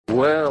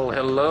Well,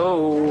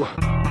 hello.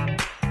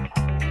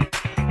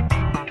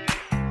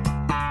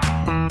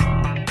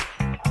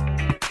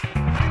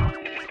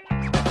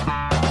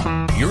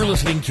 You're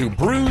listening to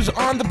Brews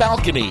on the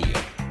Balcony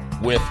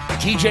with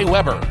TJ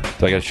Weber.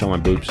 So I gotta show my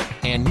boobs.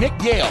 And Nick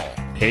Yale.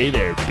 Hey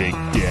there, Big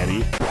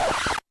Daddy.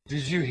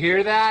 Did you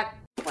hear that?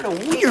 What a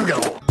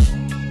weirdo.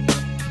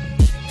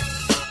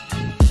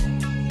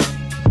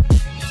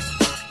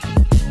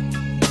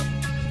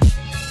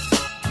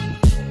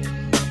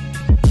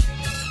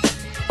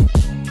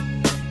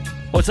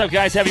 What's up,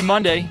 guys? Happy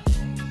Monday.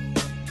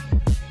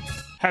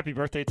 Happy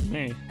birthday to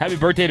me. Happy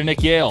birthday to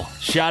Nick Yale.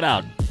 Shout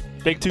out.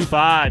 Big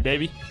 2-5,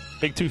 baby.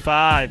 Big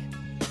 2-5.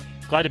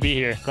 Glad to be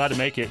here. Glad to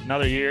make it.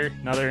 Another year.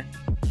 Another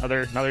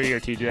year,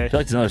 TJ. I feel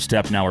like it's another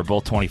step now. We're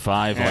both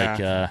 25.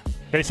 Yeah.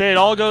 They say it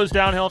all goes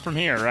downhill from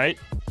here, right?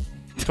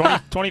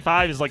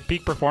 25 is like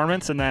peak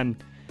performance, and then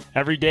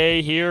every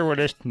day here, we're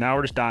just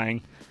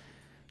dying.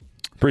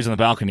 Brews on the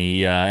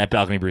Balcony, at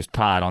Balcony Brews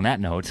Pod. On that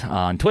note,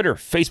 on Twitter,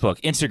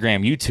 Facebook,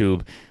 Instagram,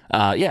 YouTube.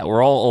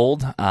 We're all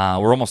old.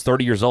 We're almost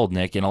 30 years old,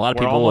 Nick, and a lot of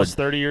people. We're almost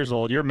 30 years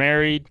old. You're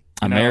married.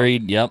 I'm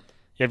married. Yep.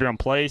 You have your own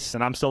place,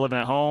 and I'm still living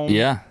at home.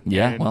 Yeah.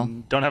 Well,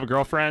 don't have a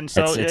girlfriend,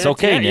 so it's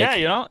okay, Nick. Yeah,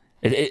 you know.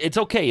 It's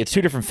okay. It's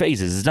two different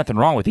phases. There's nothing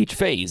wrong with each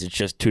phase. It's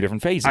just two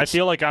different phases. I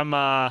feel like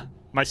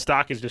my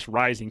stock is just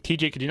rising.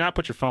 TJ, could you not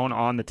put your phone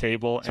on the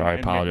table? Sorry,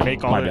 and apologize.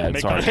 make all My the, bad.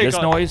 Make sorry. all, This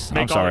all, noise?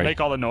 I'm sorry.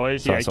 Make all the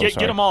noise. Sorry, Get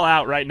them all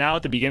out right now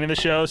at the beginning of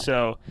the show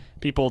so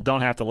people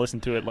don't have to listen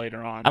to it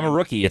later on. I'm a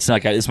rookie. It's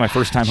my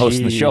first time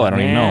hosting the show. I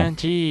don't even know.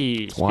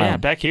 Jeez. Wow. Yeah,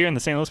 back here in the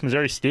St. Louis,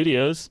 Missouri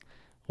studios.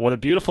 What a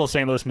beautiful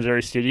St. Louis,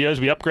 Missouri studios.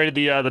 We upgraded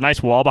the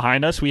nice wall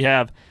behind us. We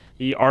have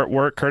the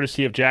artwork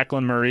courtesy of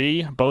Jacqueline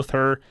Marie. Both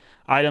her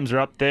items are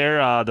up there.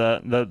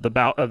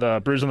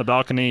 The Brews on the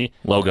Balcony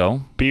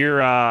logo,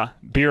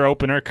 beer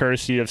opener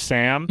courtesy of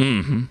Sam.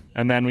 Mm-hmm.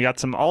 And then we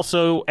got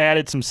also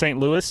added some St.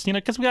 Louis,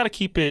 because we got to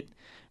keep it.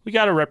 We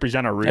got to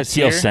represent our roots.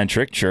 That's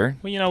centric, sure.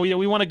 Well,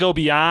 we want to go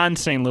beyond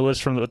St.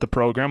 Louis with the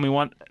program. We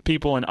want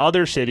people in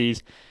other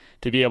cities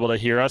to be able to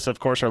hear us. Of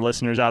course, our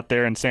listeners out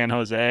there in San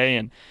Jose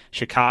and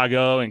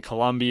Chicago and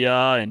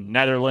Colombia and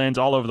Netherlands,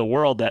 all over the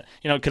world, that,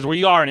 because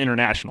we are an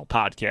international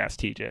podcast,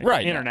 TJ.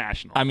 Right.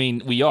 International. I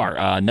mean, we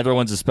are.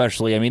 Netherlands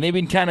especially. I mean, they've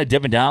been kind of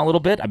dipping down a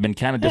little bit. I've been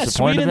kind of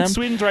disappointed in them.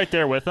 Sweden's right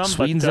there with them.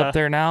 Sweden's up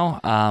there now.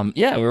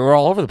 We're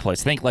all over the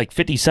place. I think like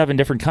 57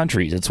 different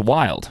countries. It's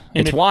wild.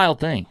 It's a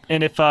wild thing.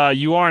 And if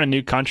you are in a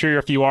new country or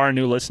if you are a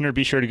new listener,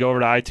 be sure to go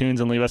over to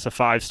iTunes and leave us a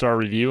 5-star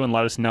review and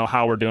let us know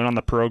how we're doing on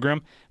the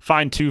program.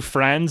 Find 2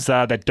 friends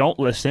that don't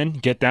listen,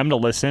 get them to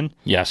listen.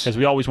 Yes. Because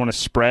we always want to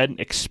spread,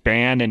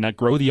 expand, and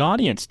grow the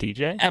audience,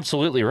 TJ.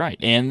 Absolutely right.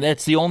 And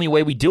that's the only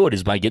way we do it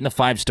is by getting the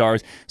 5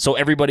 stars so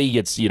everybody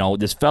gets,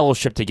 this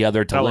fellowship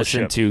together to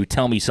listen to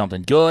Tell Me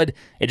Something Good.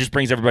 It just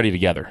brings everybody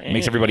together. It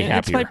makes everybody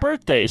happier. It's my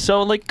birthday.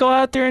 So, go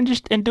out there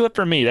and do it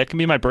for me. That can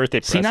be my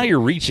birthday present. See, now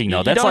you're reaching,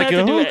 though. That's like,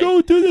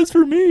 go do this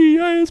for me.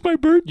 It's my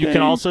birthday. You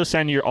can also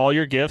send all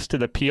your gifts to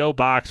the P.O.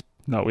 Box.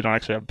 No, we don't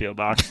actually have a P.O.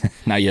 box.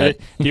 Not yet.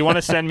 If you want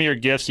to send me your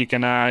gifts, you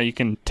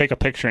can take a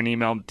picture and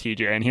email them to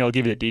TJ, and he'll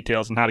give you the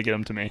details on how to get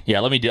them to me.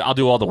 Yeah, I'll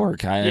do all the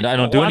work. I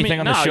don't do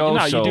anything on the show.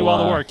 No, you do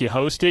all the work. You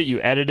host it,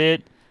 you edit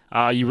it,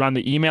 you run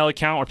the email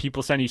account where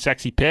people send you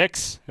sexy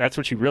pics. That's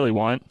what you really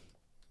want.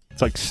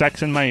 It's like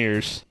sex in my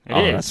ears. It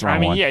is. That's the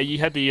wrong one. Yeah, you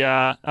had the.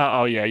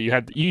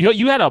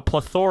 You had a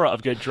plethora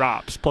of good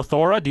drops.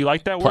 Plethora? Do you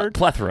like that word?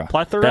 Plethora.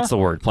 Plethora. That's the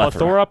word.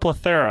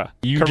 Plethora.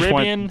 You just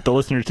Caribbean. The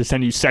listeners to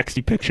send you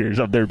sexy pictures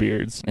of their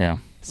beards. Yeah.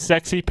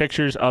 Sexy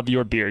pictures of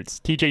your beards.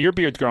 TJ, your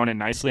beard's growing in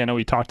nicely. I know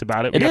we talked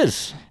about it. It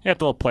is. You got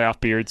the little playoff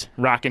beards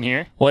rocking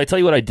here. Well, I tell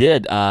you what I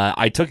did.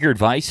 I took your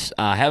advice.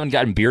 I haven't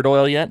gotten beard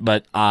oil yet,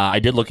 but I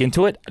did look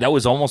into it. That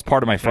was almost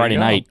part of my Friday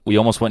night. We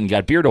almost went and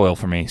got beard oil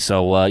for me.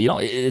 So,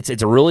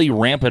 it's really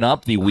ramping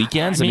up the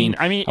weekends.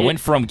 I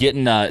went from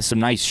getting some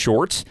nice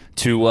shorts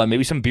to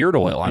maybe some beard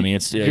oil. I mean,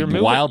 it's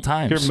wild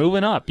times. You're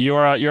moving up.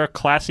 You're a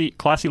classy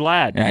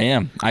lad. I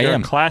am. You're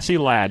a classy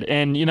lad.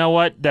 And you know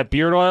what? That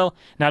beard oil,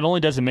 not only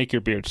does it make your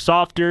beard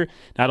softer,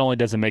 not only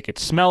does it make it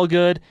smell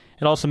good,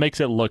 it also makes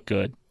it look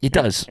good. It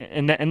does.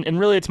 And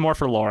really it's more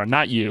for Laura,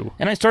 not you.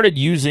 And I started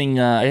using,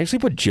 I actually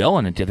put gel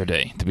in it the other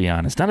day, to be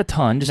honest. Not a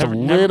ton, just a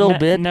little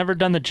bit. Never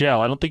done the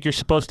gel. I don't think you're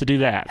supposed to do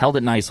that. Held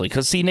it nicely.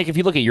 Because, see, Nick, if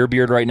you look at your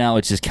beard right now,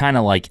 it's just kind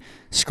of like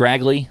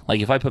scraggly.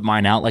 Like if I put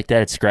mine out like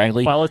that, it's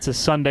scraggly. Well, it's a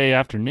Sunday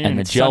afternoon. And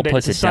the gel puts it down.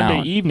 It's a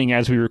Sunday evening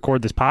as we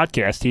record this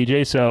podcast,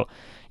 TJ. So,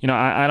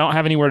 I don't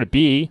have anywhere to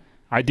be.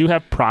 I do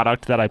have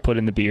product that I put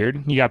in the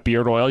beard. You got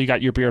beard oil. You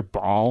got your beard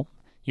balm.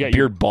 You got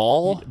beard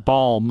balm.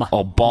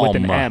 Oh, balm. With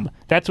an M.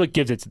 That's what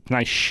gives it its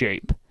nice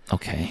shape.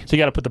 Okay. So you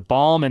got to put the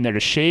balm in there to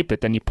shape it.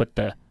 Then you put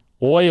the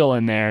oil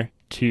in there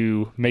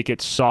to make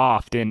it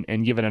soft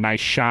and give it a nice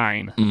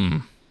shine.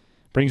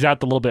 Brings out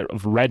the little bit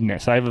of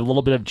redness. I have a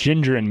little bit of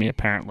ginger in me,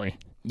 apparently.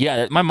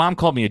 Yeah, my mom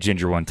called me a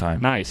ginger one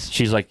time. Nice.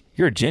 She's like,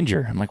 you're a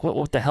ginger. I'm like,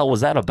 what the hell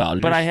was that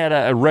about? But I had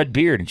a red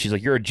beard, and she's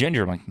like, you're a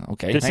ginger. I'm like,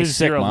 okay, This nice is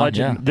sick, your Mom. alleged.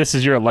 Yeah. This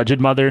is your alleged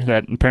mother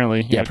that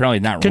apparently. Yeah, apparently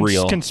not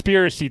real.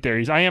 Conspiracy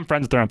theories. I am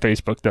friends with her on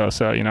Facebook though,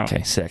 so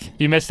Okay, sick. If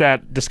you missed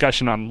that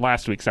discussion on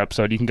last week's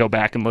episode, you can go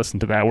back and listen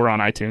to that. We're on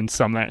iTunes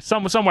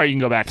somewhere you can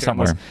go back to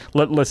Somewhere.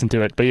 listen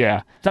to it. But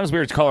yeah, Sometimes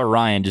weird to call her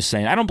Ryan, just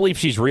saying, I don't believe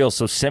she's real,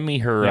 so send me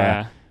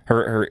her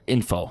her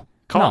info.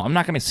 No, I'm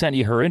not going to send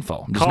you her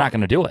info. I'm just not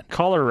going to do it.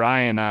 Caller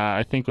Ryan,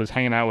 I think, was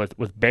hanging out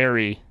with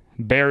Barry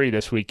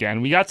this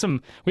weekend. We had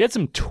some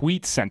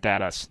tweets sent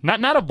at us. Not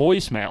a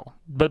voicemail,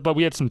 but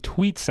we had some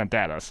tweets sent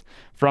at us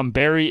from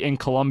Barry in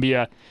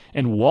Columbia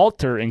and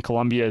Walter in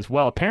Columbia as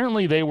well.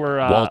 Apparently they were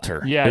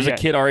Walter. Yeah, there's a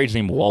kid our age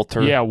named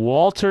Walter. Yeah,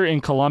 Walter in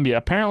Columbia.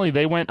 Apparently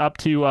they went up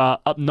to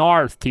up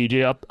north,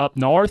 TJ, up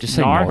north. Just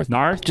say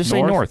north. Just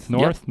say north.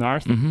 North.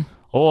 Mm-hmm.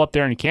 Oh, up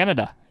there in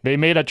Canada. They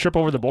made a trip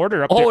over the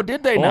border.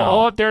 Did they now?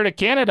 Oh, up there to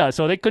Canada.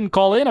 So they couldn't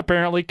call in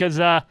apparently because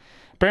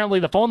apparently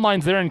the phone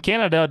lines there in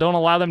Canada don't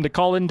allow them to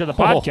call into the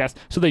podcast.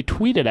 So they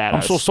tweeted at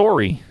us. I'm so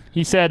sorry.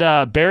 He said,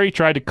 Barry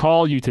tried to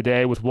call you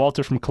today with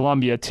Walter from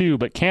Columbia too,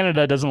 but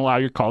Canada doesn't allow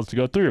your calls to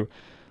go through.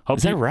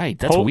 Is that right?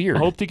 That's weird.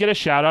 Hope to get a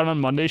shout out on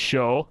Monday's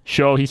show.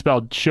 Show, he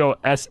spelled show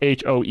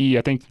SHOE.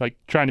 I think like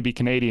trying to be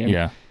Canadian.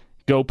 Yeah.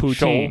 Go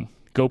poutine.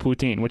 Go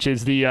poutine, which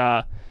is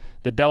the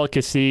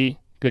delicacy,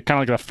 kind of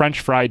like the French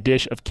fry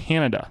dish of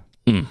Canada.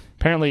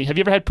 Apparently, have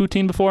you ever had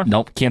poutine before?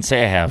 Nope, can't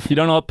say I have. You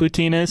don't know what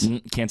poutine is?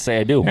 Can't say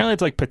I do. Apparently,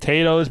 it's like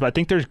potatoes, but I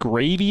think there's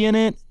gravy in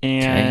it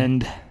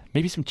and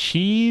maybe some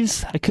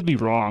cheese. I could be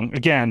wrong.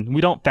 Again, we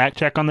don't fact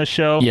check on this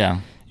show. Yeah.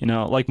 You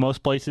know, like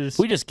most places.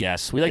 We just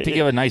guess. We like to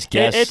give a nice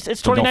guess. It's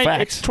with no 2019.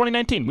 facts. It's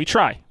 2019. We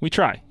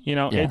try. You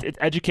know, Yeah. it's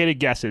educated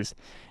guesses.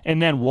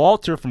 And then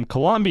Walter from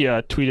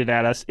Columbia tweeted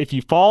at us, if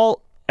you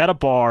fall at a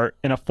bar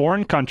in a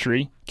foreign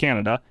country,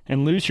 Canada,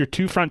 and lose your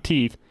 2 front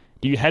teeth,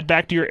 do you head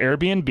back to your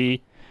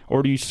Airbnb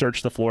or do you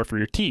search the floor for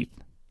your teeth?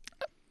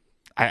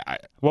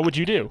 What would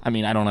you do? I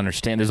mean, I don't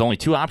understand. There's only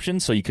 2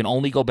 options, so you can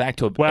only go back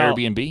to an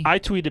Airbnb? I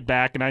tweeted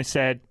back and I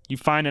said, you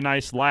find a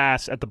nice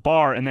lass at the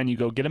bar and then you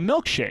go get a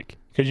milkshake.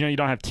 Because, you know, you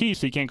don't have teeth,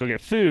 so you can't go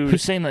get food.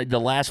 Who's saying that the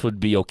last would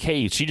be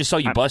okay? She just saw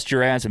you bust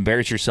your ass,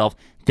 embarrass yourself,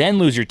 then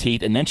lose your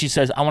teeth, and then she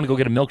says, I want to go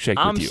get a milkshake with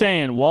you. I'm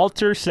saying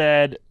Walter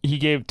said he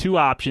gave 2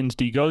 options.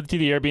 Do you go to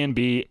the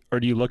Airbnb or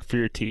do you look for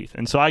your teeth?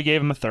 And so I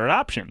gave him a 3rd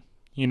option.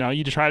 You know,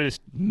 you just try to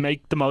just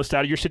make the most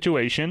out of your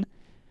situation,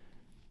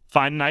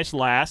 find a nice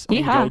lass,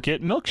 and go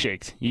get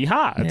milkshakes.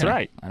 Yeehaw. That's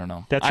right. I don't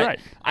know. That's right.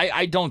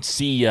 I don't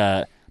see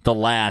the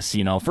lass,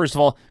 you know. First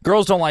of all,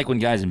 girls don't like when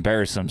guys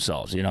embarrass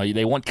themselves. You know,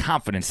 they want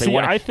confidence. They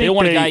want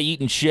a guy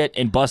eating shit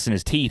and busting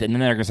his teeth, and then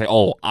they're going to say,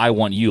 oh, I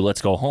want you.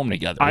 Let's go home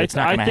together. It's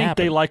not going to happen. I think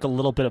they like a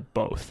little bit of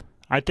both.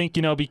 I think,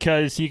 you know,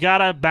 because you got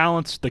to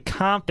balance the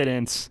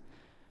confidence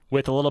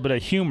with a little bit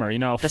of humor, you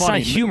know. That's not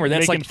humor.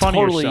 That's like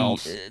totally.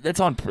 That's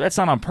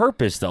not on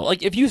purpose though.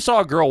 Like if you saw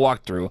a girl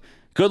walk through,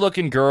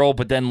 good-looking girl,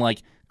 but then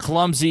like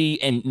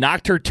clumsy and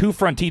knocked her 2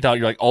 front teeth out,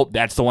 you're like, oh,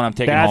 that's the one I'm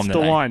taking home today.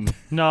 That's the one.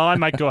 No, I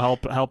might go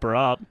help her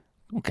up.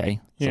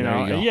 Okay. So you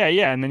know, there you go.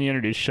 yeah, and then you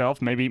introduce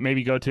yourself.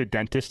 Maybe go to a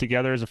dentist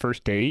together as a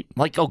first date.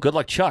 Like, oh, good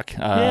luck, Chuck.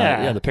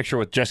 Yeah, the picture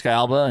with Jessica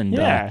Alba and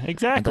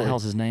exactly. What the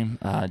hell's his name?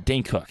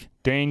 Dane Cook.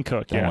 Dane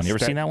Cook. That one. You ever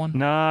seen that one?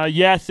 No.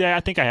 Yes. Yeah, I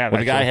think I have.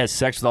 When the guy has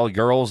sex with all the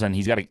girls, and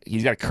he's got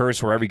a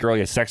curse where every girl he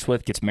has sex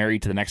with gets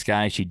married to the next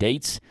guy she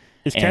dates.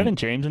 Is Kevin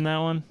James in that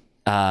one?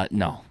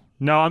 No.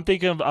 No, I'm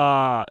thinking of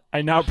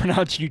I now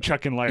pronounce you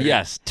Chuck and Larry.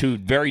 Yes, 2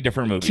 very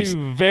different movies.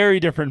 2 very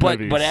different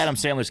movies. But Adam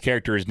Sandler's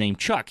character is named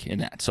Chuck in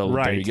that. So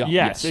right. there you go.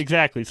 Yes,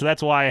 exactly. So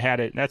that's why I had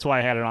it. That's why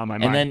I had it on my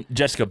mind. And then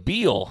Jessica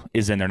Biel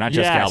is in there, not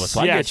Jessica Alba.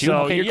 So I get you. So,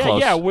 okay, you're close.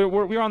 Yeah,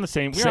 we're on the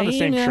same. We're on the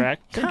same track.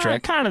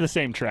 Kind of the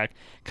same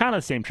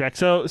track.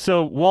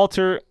 So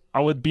Walter, I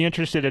would be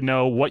interested to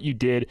know what you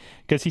did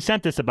because he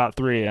sent this about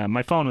 3 a.m.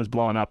 My phone was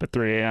blowing up at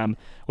 3 a.m.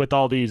 with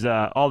all these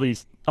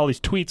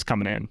tweets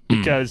coming in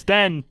because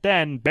then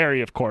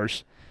Barry, of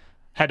course,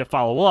 had to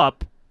follow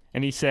up,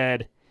 and he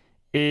said,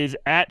 is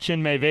at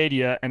Chinmay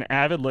Vaidya an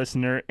avid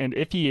listener, and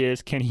if he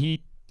is, can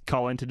he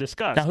call in to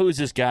discuss? Now, who is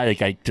this guy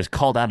that I just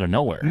called out of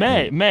nowhere?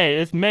 May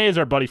is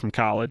our buddy from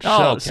college.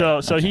 Oh,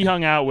 so he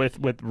hung out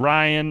with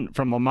Ryan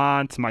from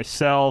Lamont,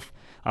 myself,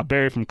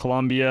 Barry from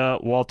Columbia,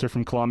 Walter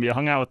from Columbia,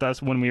 hung out with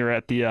us when we were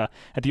at the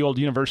old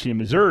University of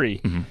Missouri.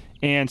 Mm-hmm.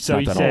 And so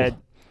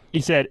he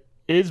said,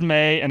 is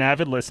May an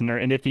avid listener,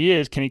 and if he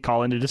is, can he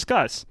call in to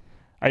discuss?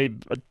 I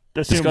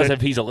Discuss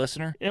if he's a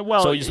listener?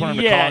 So you just want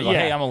him to call and go,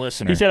 hey, I'm a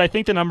listener. He said, I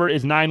think the number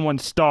is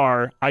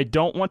 91*. I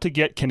don't want to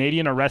get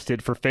Canadian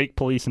arrested for fake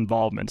police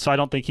involvement. So I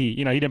don't think he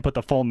didn't put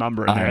the full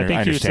number in there. I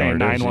think he was saying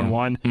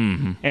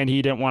 911, and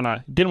he didn't want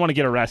to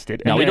get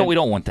arrested. No, we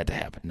don't want that to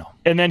happen, no.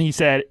 And then he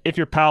said, if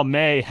your pal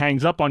May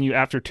hangs up on you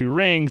after 2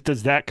 rings,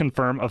 does that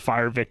confirm a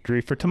fire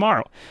victory for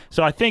tomorrow?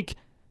 So I think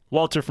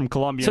Walter from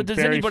Columbia. So does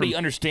anybody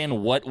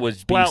understand what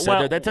was being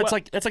said there? That's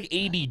like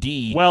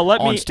ADD. Well,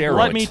 let on me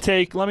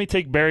steroids. let me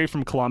take Barry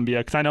from Columbia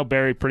because I know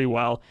Barry pretty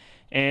well,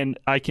 and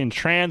I can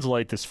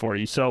translate this for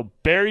you. So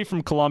Barry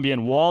from Columbia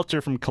and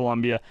Walter from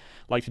Columbia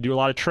like to do a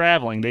lot of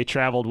traveling. They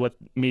traveled with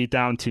me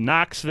down to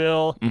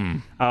Knoxville,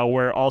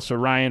 where also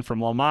Ryan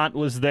from Lamont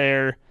was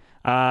there.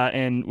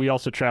 And we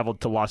also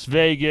traveled to Las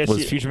Vegas.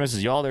 Was Future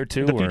Mrs. Y'all there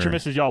too? The Future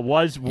Mrs. Y'all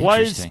was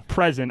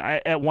present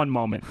at one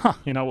moment.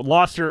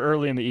 Lost her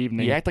early in the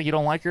evening. You act like you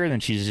don't like her, and then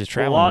she's just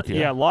traveling with you.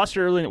 Yeah, lost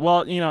her early.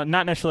 Well,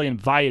 not necessarily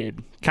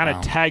invited. Kind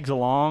of tags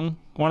along.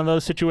 One of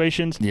those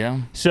situations.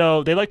 Yeah.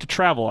 So they like to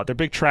travel a lot. They're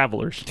big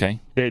travelers. Okay.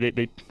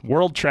 They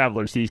world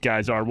travelers. These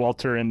guys are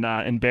Walter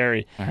and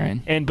Barry. All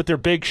right. But they're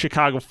big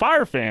Chicago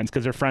Fire fans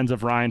because they're friends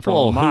of Ryan from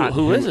Whoa, Lamont,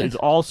 who is it? Is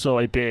also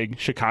a big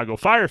Chicago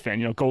Fire fan.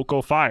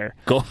 Go Fire.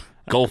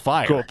 Go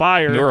Fire. Go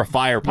Fire. You're a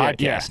Fire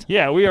podcast.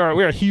 Yeah, we are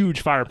a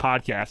huge Fire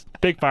podcast.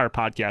 Big Fire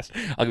podcast.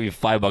 I'll give you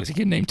 $5 if you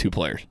can name 2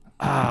 players.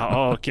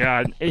 Oh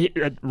God,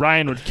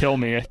 Ryan would kill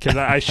me because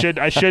I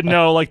should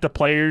know like the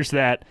players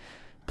that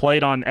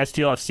played on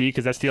STLFC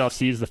because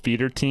STLFC is the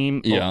feeder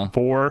team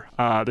for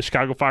the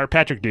Chicago Fire.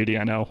 Patrick Duty,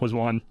 I know, was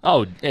one.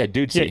 Oh, yeah,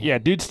 Dudesty. Yeah,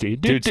 Dudesty.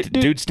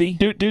 Dudesty?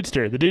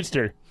 Dudester, the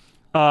Dudester.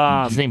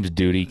 His name's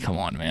Duty. Come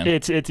on, man.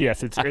 It's Duty. I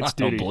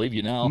don't believe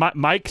you now.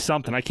 Mike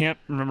something. I can't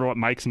remember what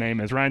Mike's name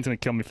is. Ryan's going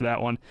to kill me for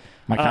that one.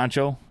 Mike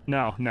Concho?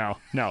 No.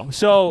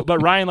 So, but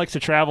Ryan likes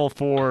to travel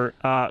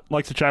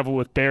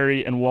with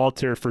Barry and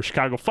Walter for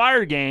Chicago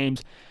Fire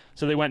games.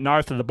 So they went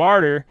north of the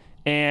border,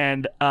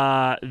 and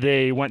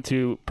they went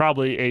to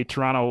probably a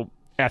Toronto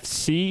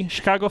FC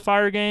Chicago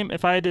Fire game,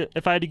 if I had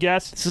to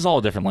guess. This is all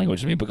a different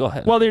language to me, but go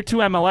ahead. Well, they're 2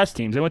 MLS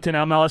teams. They went to an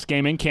MLS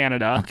game in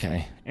Canada.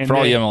 Okay. And for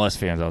all you MLS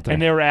fans out there.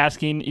 And they were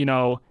asking,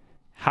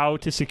 how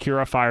to secure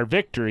a Fire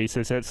victory.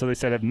 So they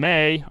said, if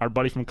May, our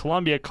buddy from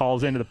Columbia,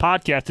 calls into the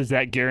podcast, does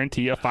that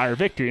guarantee a Fire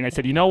victory? And I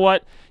said, you know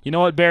what,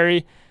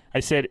 Barry? I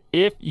said,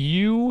 if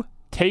you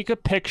take a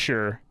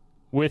picture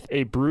with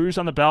a Bruise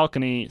on the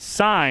Balcony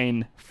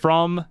sign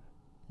from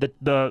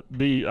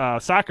the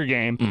soccer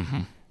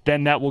game,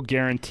 then that will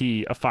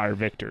guarantee a Fire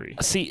victory.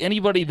 See,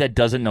 anybody that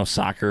doesn't know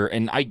soccer,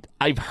 and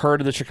I've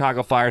heard of the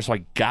Chicago Fire, so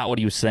I got what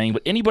he was saying,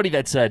 but anybody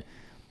that said,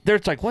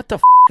 it's like, what the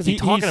is he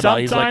talking about?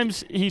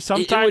 He's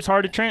sometimes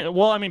hard to train.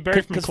 Well, I mean,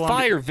 Barry from Columbia.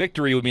 Fire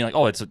victory would mean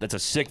like, that's a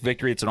sick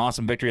victory, it's an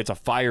awesome victory, it's a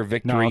Fire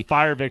victory. No, a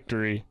Fire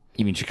victory.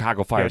 You mean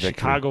Chicago Fire victory?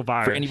 Chicago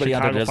Fire. For anybody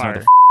out there that doesn't know what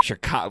the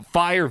Chicago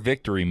Fire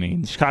victory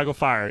means. Chicago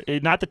Fire.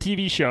 Not the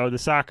TV show, the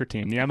soccer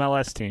team, the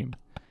MLS team.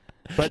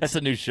 But that's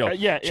a new show.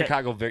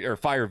 Chicago or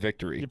Fire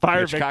Victory.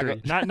 Fire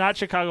Victory. Not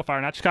Chicago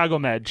Fire, not Chicago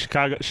Med.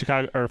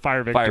 Chicago or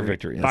Fire Victory. Fire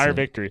Victory. Fire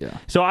Victory. Yeah.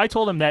 So I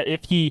told him that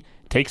if he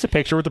takes a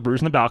picture with the Bruise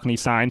on the Balcony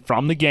sign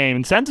from the game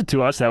and sends it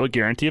to us, that would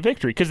guarantee a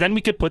victory. Because then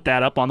we could put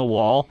that up on the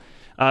wall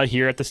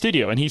here at the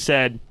studio. And he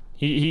said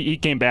he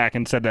came back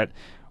and said that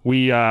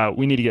we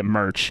need to get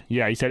merch.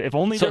 Yeah, he said if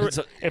only there was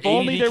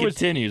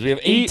continues. We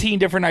have 18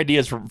 different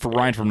ideas for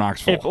Ryan from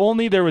Knoxville. If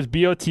only there was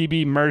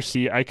BOTB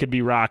Mercy, I could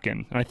be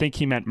rocking. And I think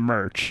he meant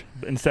merch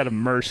instead of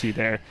mercy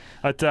there.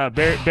 But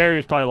Barry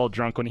was probably a little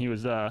drunk when he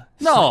was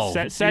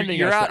sending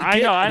you're us. Out, I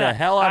know the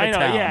hell out of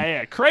town.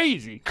 Yeah,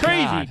 crazy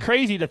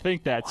to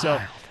think that.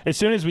 So as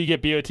soon as we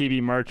get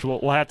BOTB merch,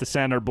 we'll have to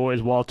send our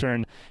boys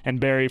Walter and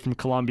Barry from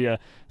Columbia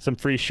some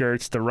free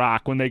shirts to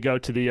rock when they go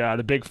to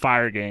the big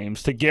Fire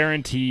games to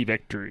guarantee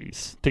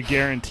victories.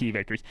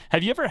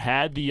 Have you ever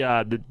had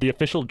the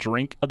official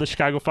drink of the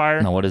Chicago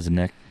Fire? No, what is it,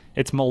 Nick?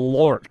 It's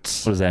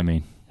Malorts. What does that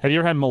mean? Have you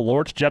ever had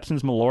Malorts,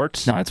 Jepson's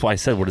Malorts? No, that's why I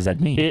said, what does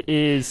that mean? It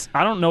is,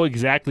 I don't know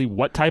exactly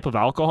what type of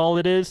alcohol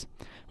it is,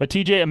 but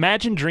TJ,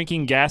 imagine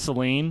drinking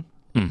gasoline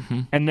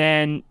and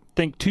then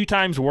think 2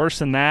 times worse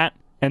than that,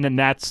 and then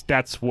that's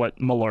what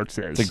Malorts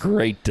is. It's a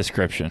great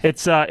description.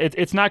 It's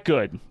not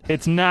good.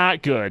 It's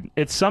not good.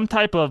 It's some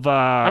type of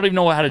I don't even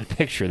know how to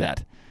picture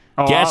that.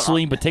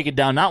 Gasoline, but take it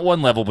down not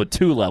 1 level, but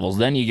 2 levels.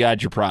 Then you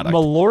got your product.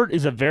 Malort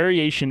is a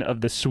variation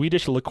of the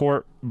Swedish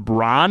liqueur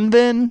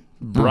Bronvin.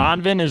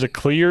 Bronvin is a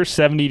clear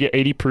 70 to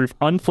 80 proof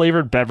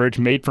unflavored beverage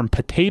made from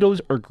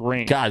potatoes or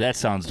grain. God, that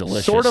sounds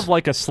delicious. Sort of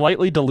like a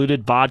slightly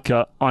diluted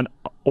vodka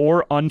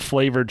or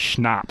unflavored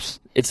schnapps.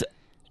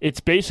 It's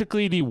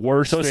basically the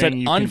worst thing. So it's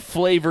an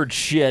unflavored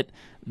shit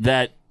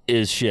that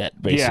is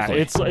shit, basically.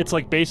 Yeah, it's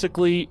like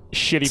basically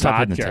shitty Stop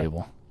vodka. hitting the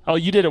table. Oh,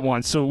 you did it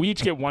once, so we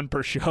each get 1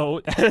 per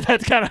show.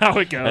 That's kind of how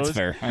it goes. That's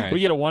fair. All right. We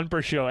get a 1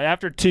 per show.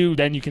 After 2,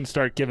 then you can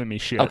start giving me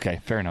shit. Okay,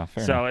 fair enough.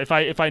 If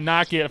I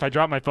knock it, if I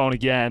drop my phone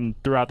again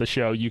throughout the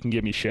show, you can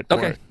give me shit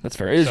for it. That's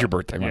fair. It is your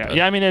birthday.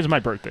 Yeah, I mean, it is my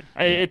birthday.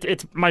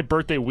 It's my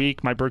birthday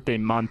week, my birthday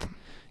month.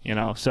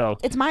 So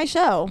it's my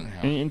show.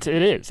 It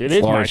is. It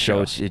is my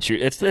show.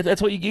 That's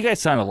what you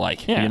guys sounded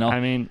like. Yeah, I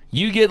mean,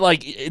 you get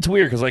like it's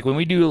weird because like when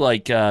we do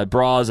like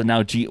bras and now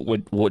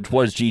what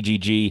was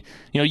GGG,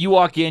 you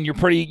walk in, you're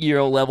pretty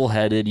level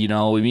headed.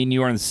 We mean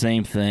you are in the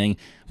same thing.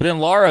 But then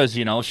Laura's,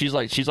 she's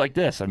like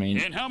this. I mean,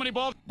 and how many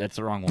balls? That's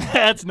the wrong one.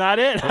 That's not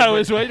it. I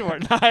was waiting for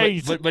it.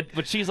 Nice.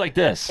 But she's like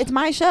this. It's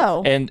my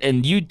show.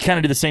 And you kind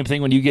of do the same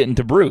thing when you get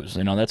into Bruise.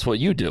 That's what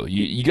you do.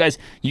 You guys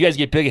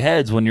get big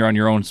heads when you're on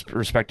your own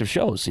respective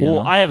shows. Well,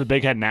 I have a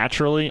big head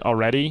naturally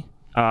already.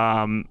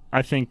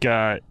 I think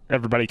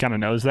everybody kind of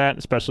knows that,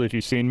 especially if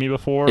you've seen me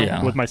before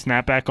with my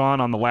snapback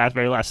on the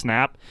very last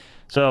snap.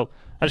 So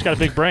I just got a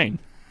big brain.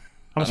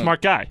 I'm a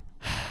smart guy.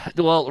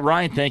 Well,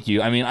 Ryan, thank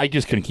you. I mean, I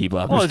just couldn't keep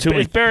up. Well,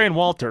 it's Barry and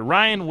Walter.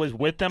 Ryan was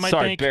with them, I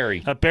think.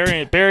 Barry.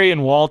 Barry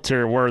and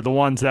Walter were the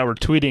ones that were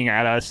tweeting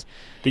at us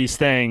these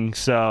things.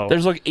 So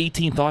there's like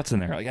 18 thoughts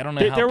in there. Like I don't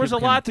know. There was a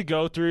lot to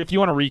go through. If you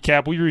want to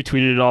recap, we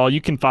retweeted it all. You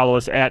can follow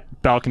us at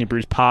Balcony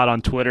Brews Pod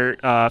on Twitter,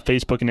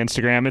 Facebook, and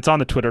Instagram. It's on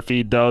the Twitter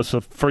feed though,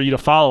 so for you to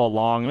follow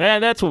along,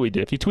 that's what we do.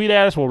 If you tweet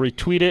at us, we'll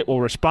retweet it.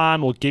 We'll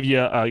respond. We'll give you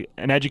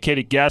an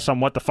educated guess on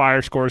what the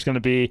fire score is going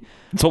to be.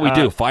 That's what we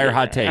do. Fire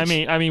hot takes. I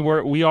mean,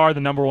 we are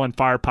the number one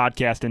fire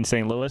podcast in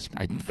St. Louis.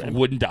 I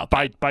wouldn't doubt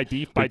that.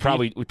 We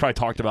probably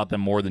talked about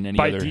them more than any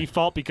other. By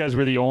default, because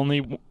we're the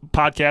only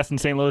podcast in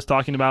St. Louis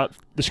talking about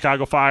the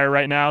Chicago Fire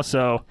right now,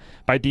 so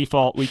by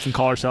default we can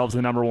call ourselves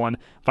the number one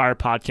fire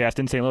podcast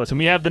in St. Louis, and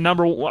we have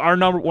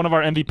one of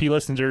our MVP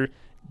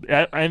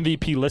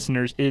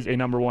listeners is a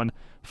number one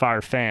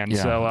fire fan.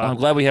 Yeah. So I'm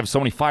glad we have so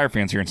many fire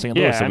fans here in St.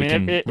 Louis.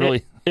 Yeah,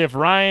 if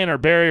Ryan or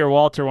Barry or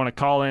Walter want to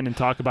call in and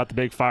talk about the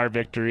big fire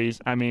victories,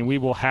 I mean, we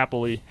will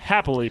happily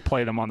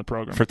play them on the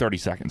program for 30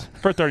 seconds.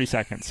 For 30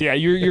 seconds, yeah.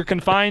 You're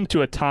confined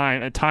to a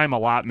time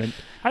allotment.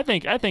 I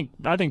think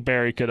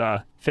Barry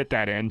could fit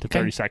that in to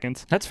 30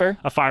 seconds. That's fair.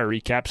 A fire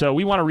recap. So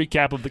we want a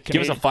recap of the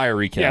Canadian. Give us a fire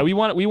recap. Yeah, we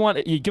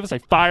want you give us a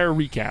fire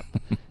recap.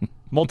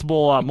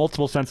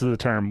 Multiple senses of the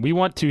term. We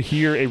want to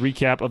hear a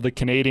recap of the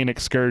Canadian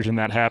excursion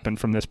that happened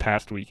from this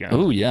past weekend.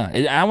 Oh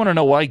yeah, I want to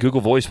know why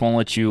Google Voice won't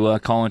let you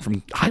call in from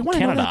Canada. I want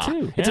to know that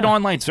too. It's an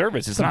online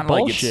service. It's not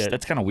bullshit. Like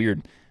that's kind of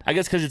weird. I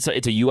guess because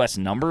it's a U.S.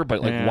 number,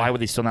 but why would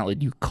they still not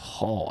let you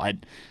call?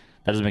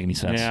 That doesn't make any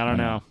sense. Yeah, I don't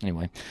know.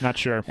 Anyway. Not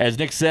sure. As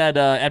Nick said,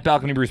 at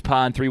Balcony Brews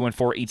Pod,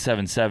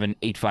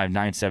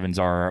 314-877-8597 is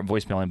our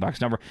voicemail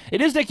inbox number.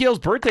 It is Nick Yale's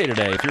birthday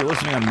today, if you're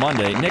listening on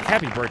Monday. Nick,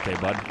 happy birthday,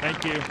 bud.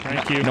 Thank you.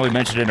 I know we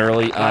mentioned it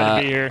early. Glad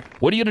to be here.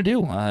 What are you going to do?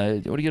 What are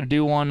you going to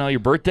do on your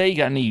birthday? You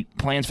got any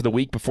plans for the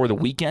week before the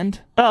weekend?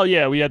 Oh,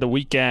 yeah. We had the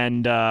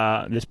weekend,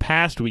 this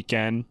past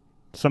weekend.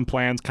 Some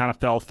plans kind of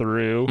fell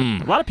through.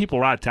 A lot of people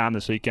were out of town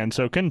this weekend,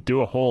 so couldn't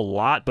do a whole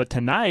lot. But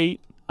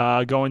tonight,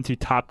 going to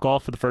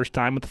Topgolf for the first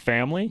time with the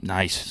family.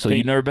 Nice. So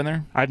you've never been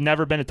there? I've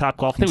never been to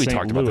Topgolf in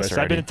St. Louis.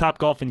 I've been to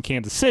Topgolf in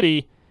Kansas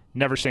City,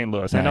 never St.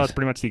 Louis. Nice. I know it's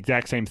pretty much the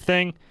exact same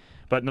thing,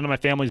 but none of my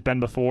family's been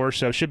before,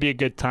 so it should be a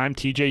good time.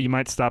 TJ, you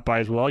might stop by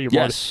as well. You're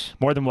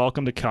more than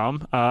welcome to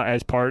come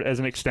as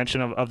an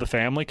extension of the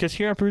family, because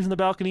here on Brews in the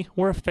Balcony,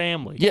 we're a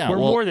family. Yeah, we're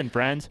more than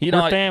friends. We're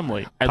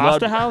family.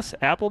 Pasta House,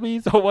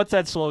 Applebee's. Oh, what's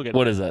that slogan?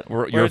 What is that?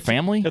 You're a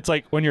family? It's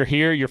like when you're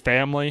here, you're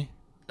family.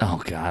 Oh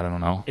God, I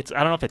don't know. I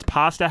don't know if it's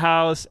Pasta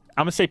House.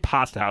 I'm gonna say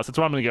Pasta House. That's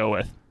what I'm gonna go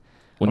with.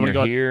 When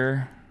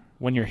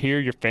you're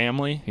here, your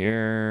family.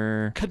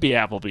 Here could be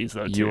Applebee's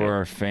though.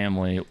 Your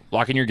family.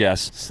 Lock in your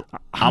guess.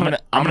 I'm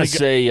gonna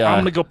say. I'm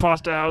gonna go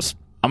Pasta House.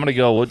 I'm gonna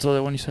go. What's the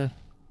other one you said?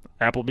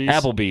 Applebee's.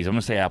 Applebee's. I'm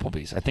gonna say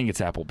Applebee's. I think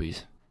it's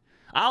Applebee's.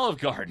 Olive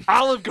Garden.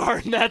 Olive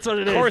Garden. That's what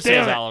it is. Of course,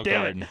 it's Olive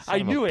Garden. I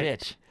knew it.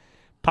 Bitch.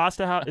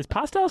 Pasta House. Is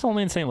Pasta House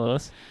only in St.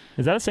 Louis?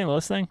 Is that a St.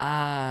 Louis thing?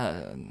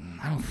 I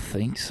don't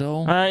think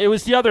so. It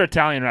was the other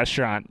Italian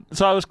restaurant,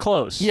 so I was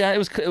close. Yeah,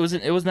 it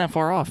wasn't that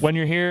far off. When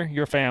you're here,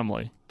 your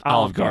family.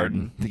 Olive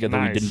Garden.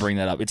 Together we didn't bring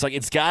that up. It's like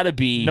it's got to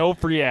be no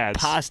free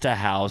ads. Pasta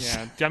House.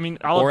 Yeah, I mean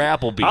or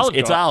Applebee's.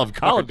 It's Olive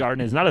Garden. Olive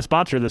Garden is not a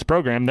sponsor of this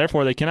program,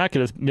 therefore they cannot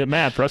get us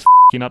mad for us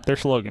f***ing up their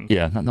slogan.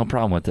 Yeah, no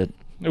problem with it.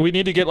 We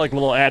need to get like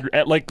little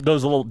like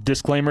those little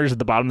disclaimers at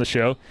the bottom of the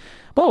show.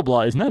 Blah, blah,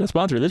 blah is not a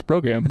sponsor of this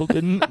program.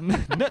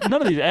 None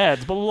of these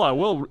ads, blah, blah, blah,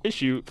 will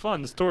issue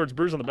funds towards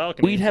Brews on the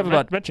Balcony. We'd have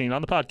about mentioning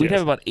on the podcast. We'd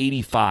have about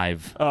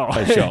 85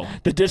 a show.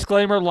 The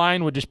disclaimer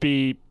line would just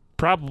be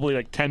probably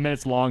like 10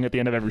 minutes long at the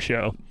end of every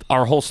show.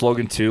 Our whole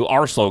slogan, too,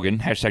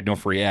 hashtag no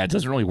free ads,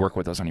 doesn't really work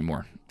with us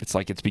anymore. It's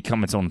like it's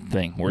become its own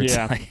thing where it's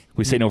like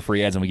we say no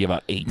free ads and we give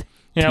out 8.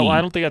 Yeah, well,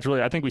 I don't think that's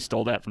really, I think we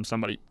stole that from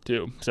somebody,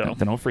 too. So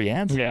the no free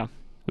ads? Yeah.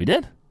 We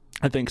did?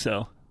 I think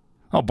so.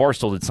 Oh,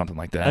 Barstool did something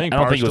like that. I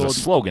don't think it was a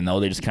slogan, though.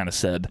 They just kind of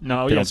said they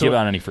don't give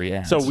out any free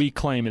ads. So we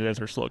claim it as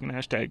our slogan,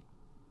 hashtag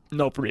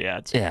no free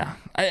ads. Yeah.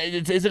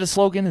 Is it a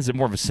slogan? Is it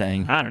more of a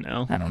saying? I don't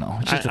know.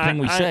 It's just a thing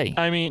we say.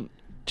 I mean,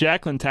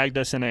 Jacqueline tagged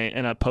us in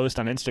a post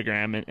on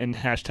Instagram and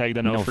hashtagged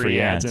the no free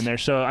ads in there.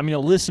 So, I mean, the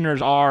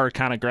listeners are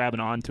kind of grabbing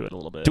onto it a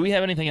little bit. Do we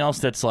have anything else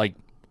that's like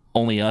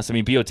only us? I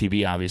mean,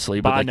 BOTB, obviously.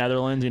 But Buy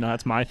Netherlands,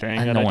 that's my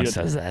thing. No one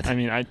says that. I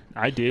mean,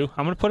 I do.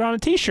 I'm going to put it on a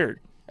T-shirt.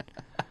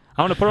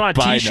 I'm going to put it on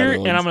a T-shirt,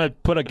 and I'm going to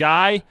put a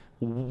guy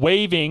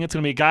waving. It's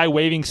going to be a guy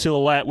waving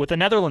silhouette with a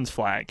Netherlands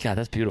flag. God,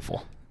 that's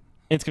beautiful.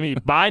 It's going to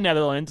be Buy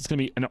Netherlands. It's going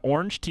to be an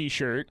orange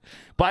T-shirt.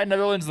 Buy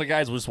Netherlands, the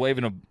guy's just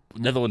waving a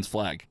Netherlands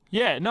flag.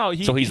 Yeah, no.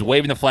 So he's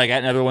waving the flag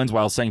at Netherlands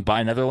while saying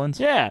Buy Netherlands?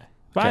 Yeah.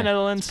 Bye, Okay.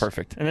 Netherlands. It's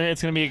perfect. And then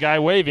it's going to be a guy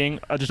waving,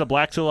 just a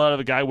black silhouette of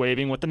a guy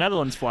waving with the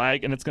Netherlands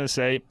flag, and it's going to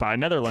say, bye,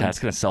 Netherlands. That's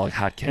going to sell like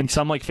hotcakes. In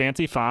some like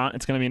fancy font.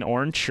 It's going to be an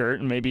orange shirt,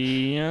 and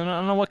maybe, I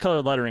don't know what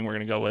color lettering we're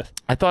going to go with.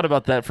 I thought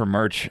about that for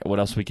merch. What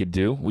else we could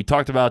do? We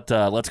talked about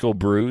Let's Go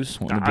Brews.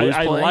 When the Blues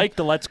I play. like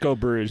the Let's Go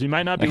Brews. We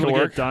might not be That able could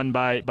to work. get it done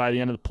by the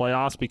end of the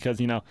playoffs because,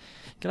 you gotta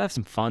have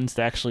some funds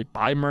to actually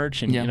buy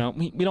merch, and Yeah.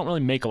 we don't really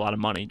make a lot of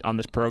money on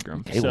this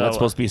program. Hey, so, well, that's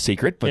supposed to be a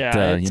secret, but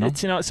yeah,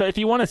 it's so if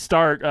you want to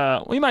start,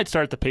 we might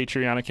start the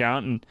Patreon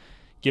account and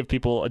give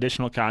people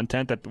additional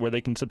content where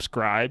they can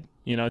subscribe,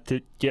 to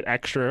get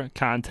extra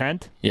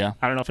content. yeah.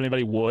 I don't know if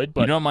anybody would,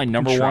 but You know what my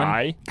number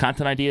try. one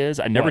content idea is?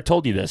 I never What?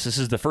 told you this. This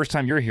is the first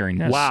time you're hearing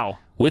this. Wow.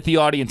 With the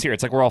audience here.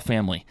 It's like we're all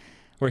family.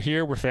 We're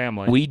here, we're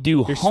family. We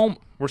do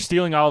We're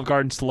stealing Olive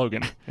Garden's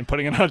slogan and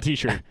putting it on a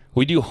T-shirt.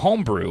 we do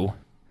homebrew,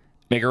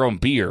 make our own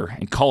beer,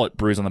 and call it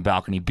Brews on the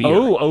Balcony beer.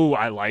 Oh,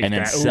 I like And that.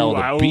 then sell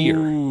the beer.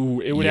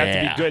 It would have to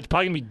Yeah. be good. It's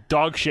probably gonna be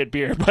dog shit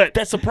beer, but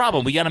That's the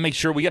problem. We got to make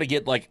sure we got to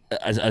get like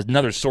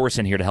another source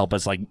in here to help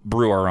us like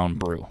brew our own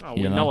brew.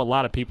 we know a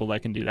lot of people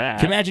that can do that.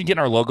 Can you imagine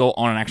getting our logo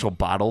on an actual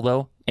bottle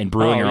though, and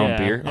brewing our own yeah,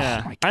 beer?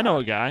 Yeah. Oh, my I know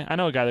a guy.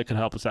 that could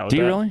help us out with Do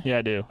you that. really? Yeah,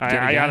 I do. got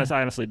a I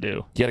guy? honestly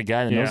do. You got a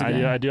guy that knows Yeah,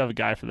 a guy? I do have a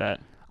guy for that.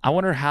 I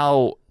wonder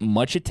how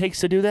much it takes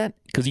to do that.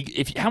 Because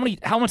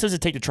how much does it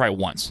take to try it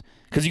once?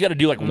 Because you got to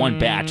do like one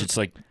batch. It's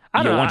like I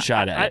you don't get know. one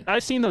shot at it.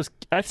 I've seen those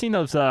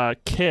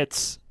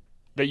kits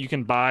that you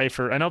can buy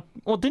for. I know.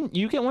 Well, didn't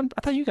you get one?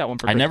 I thought you got one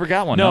for. I never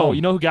got one. No, No,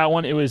 you know who got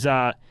one? It was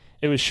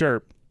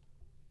Sherp.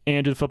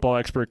 Andrew, the football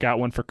expert, got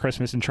one for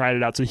Christmas and tried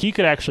it out, so he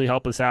could actually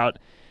help us out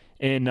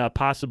in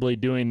possibly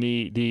doing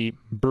the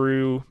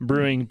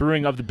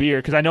brewing of the beer,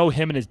 because I know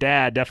him and his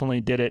dad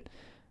definitely did it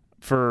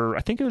for,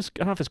 I think it was, I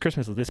don't know if it's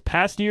Christmas this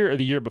past year or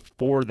the year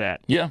before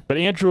that. Yeah. But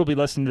Andrew will be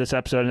listening to this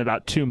episode in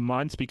about 2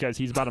 months because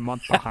he's about a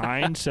month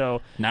behind.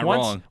 So Not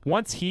wrong.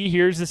 Once he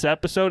hears this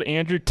episode,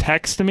 Andrew,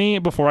 text me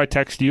before I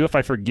text you if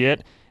I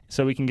forget,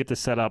 so we can get this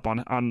set up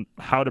on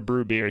how to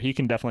brew beer. He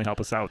can definitely help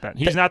us out with that.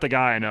 He's not the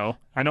guy I know.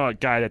 I know a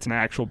guy that's an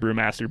actual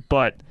brewmaster,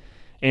 but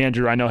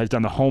Andrew I know has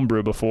done the home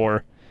brew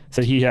before,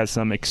 so he has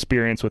some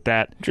experience with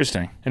that,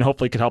 Interesting. and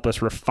hopefully could help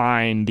us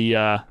refine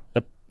the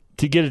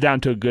to get it down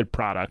to a good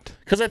product.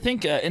 Because I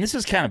think, and this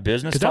is kind of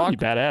business 'Cause that talk would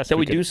be badass. that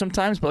we could- do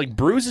sometimes, but like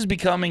Brews is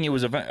becoming, it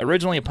was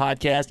originally a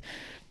podcast.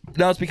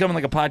 Now it's becoming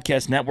like a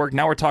podcast network.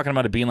 Now we're talking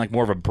about it being like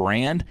more of a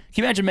brand.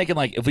 Can you imagine making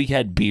like, if we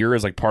had beer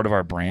as like part of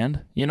our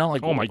brand?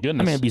 Like, Oh my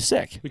goodness. I mean, it'd be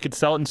sick. We could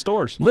sell it in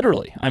stores.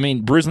 Literally. I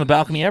mean, Brews on the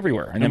Balcony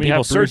everywhere. And then we people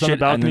have Brews search on the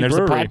it, and then Balcony there's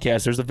the Brewery.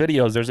 podcast, there's the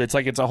videos,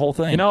 it's a whole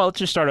thing. Let's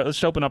just start it.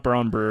 Let's open up our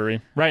own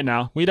brewery right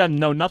now. We don't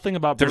know nothing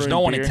about There's brewing no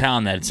one beer. in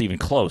town that's even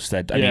close.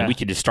 That I Yeah. mean, we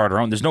could just start our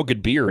own. There's no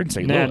good beer in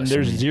St. Man, Louis.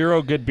 there's I mean,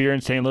 zero good beer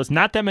in St. Louis.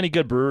 Not that many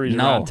good breweries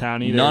no, around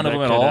town either. none of that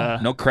them at could, all.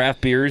 No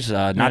craft beers.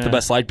 Not the yeah.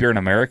 best light beer in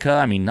America.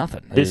 I mean,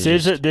 nothing. This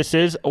It's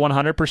is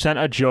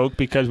 100% a joke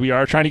because we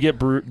are trying to get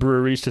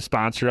breweries to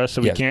sponsor us,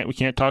 so Yes. we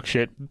can't talk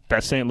shit.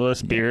 Best St.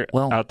 Louis beer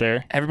out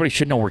there. Everybody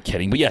should know we're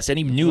kidding. But yes,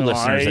 any new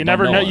listeners You that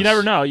never don't know. know You never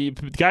us- know.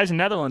 Guys in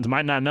Netherlands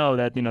might not know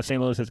that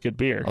St. Louis has good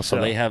beer. Oh, so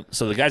they have.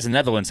 So the guys in the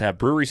Netherlands have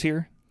breweries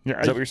here.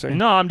 Yeah, Is that what you're saying?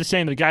 No, I'm just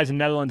saying the guys in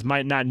Netherlands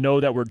might not know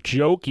that we're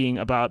joking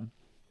about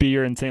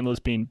beer in St. Louis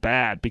being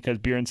bad, because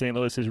beer in St.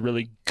 Louis is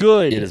really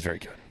good. It is very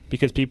good.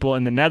 Because people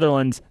in the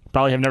Netherlands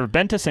probably have never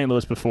been to St.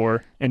 Louis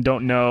before and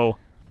don't know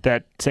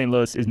that St.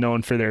 Louis is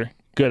known for their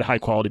good,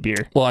 high-quality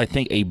beer. Well, I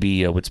think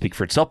AB would speak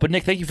for itself. But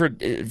Nick, thank you for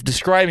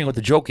describing what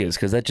the joke is,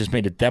 because that just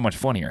made it that much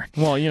funnier.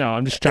 Well,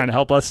 I'm just trying to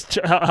help us.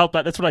 Help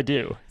that. That's what I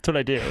do.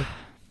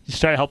 Just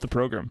try to help the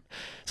program.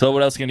 So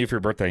what else can you do for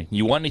your birthday?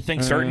 You want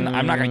anything certain?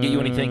 I'm not going to get you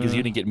anything because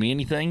you didn't get me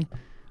anything.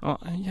 Oh,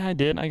 yeah, I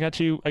did. I got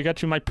you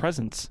my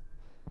presents.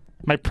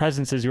 My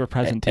presence is your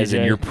present, As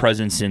in TJ. your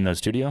presence in the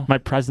studio? My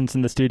presence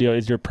in the studio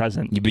is your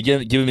present. You've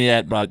been giving me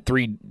that about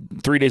three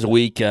days a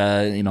week.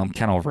 I'm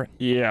kind of over it.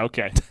 Yeah,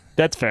 okay.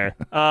 That's fair.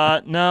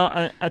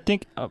 No, I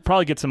think I'll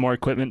probably get some more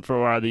equipment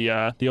for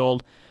the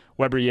old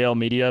Weber Yale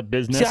Media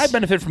business. See, I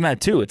benefit from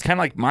that too. It's kind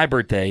of like my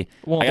birthday.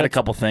 Well, I got a that's-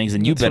 couple things,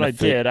 and you That's what I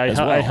benefit did. as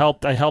well.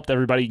 I helped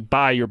everybody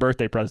buy your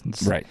birthday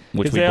presents. Right,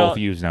 which 'Cause we they both all-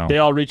 use now. They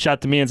all reached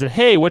out to me and said,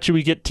 "Hey, what should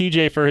we get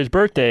TJ for his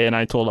birthday?" And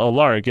I told,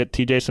 Laura, get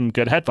TJ some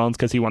good headphones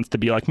because he wants to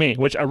be like me.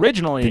 Which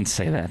originally Didn't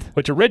say that.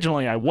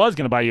 I was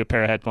going to buy you a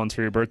pair of headphones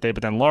for your birthday,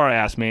 but then Laura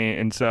asked me,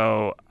 and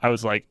so I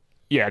was like,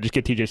 "Yeah, just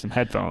get TJ some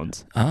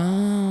headphones."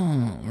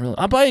 Oh, really?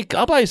 I'll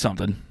buy you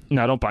something.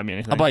 No, don't buy me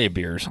anything. I'll buy you a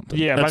beer or something.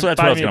 Yeah, that's buy what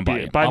I was me a going to buy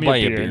beer. you. Buy I'll me buy a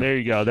you beer. a beer. There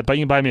you go. You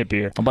can buy me a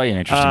beer. I'll buy you an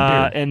interesting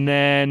beer.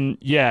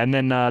 And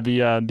then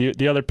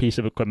the other piece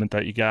of equipment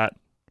that you got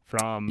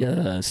from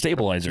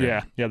Stabilizer.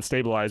 yeah, the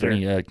stabilizer. For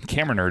any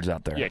camera nerds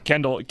out there. Yeah,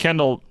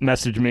 Kendall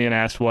messaged me and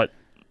asked what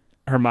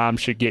her mom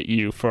should get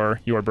you for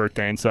your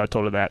birthday, and so I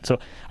told her that. So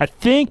I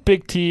think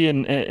Big T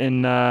and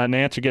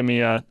Nance are getting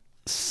me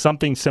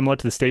something similar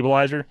to the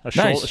stabilizer, a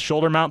Nice.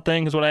 shoulder mount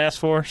thing is what I asked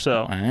for.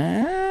 So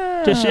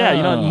Ah. just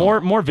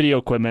more video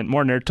equipment,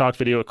 more Nerd Talk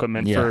video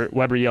equipment Yeah. for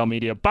Weber Yale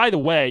Media. By the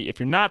way, if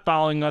you're not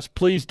following us,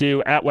 please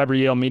do at Weber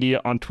Yale Media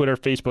on Twitter,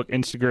 Facebook,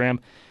 Instagram.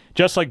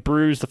 just like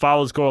Brews, the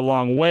follows go a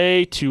long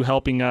way to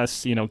helping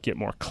us, get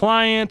more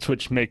clients,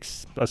 which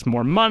makes us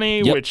more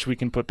money, which we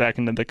can put back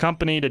into the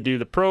company to do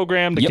the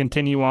program, to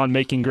continue on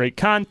making great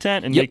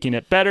content and making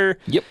it better,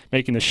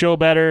 making the show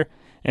better,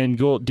 and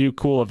go do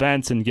cool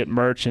events and get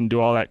merch and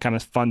do all that kind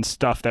of fun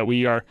stuff that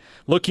we are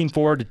looking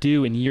forward to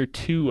do in year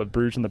 2 of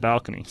Brews on the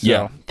Balcony.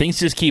 So. Things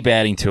just keep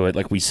adding to it.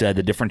 Like we said,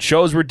 the different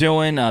shows we're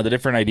doing, the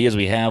different ideas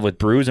we have with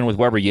Brews and with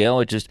Weber Yale,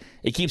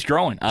 it keeps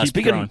growing.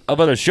 Speaking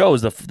of other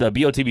shows, the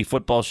BOTB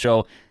football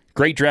show,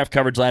 great draft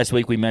coverage last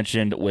week we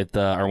mentioned with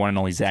our one and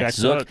only Zach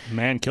Zook.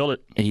 Man, killed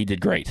it. He did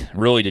great.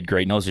 Really did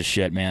great. Knows his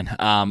shit, man.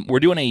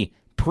 We're doing a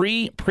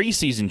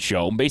preseason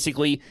show,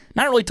 basically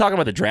not really talking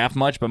about the draft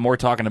much, but more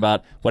talking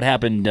about what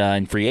happened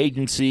in free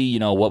agency,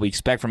 what we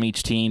expect from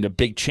each team, the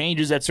big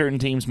changes that certain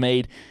teams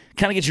made,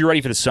 kind of get you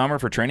ready for the summer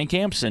for training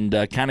camps, and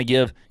kind of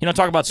give,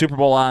 talk about Super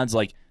Bowl odds,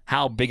 like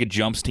how big a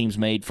jumps teams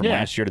made from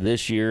last year to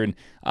this year, and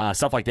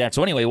stuff like that.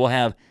 So anyway, we'll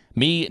have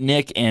me,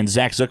 Nick, and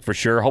Zach Zook for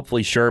sure.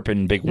 Hopefully Sherp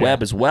and Big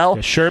Web as well.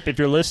 Sherp, if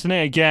you're listening,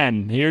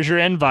 again, here's your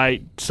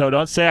invite. So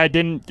don't say I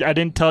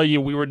didn't tell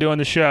you we were doing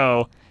the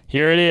show.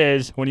 Here it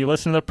is. When you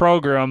listen to the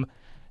program,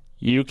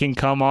 you can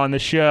come on the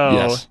show.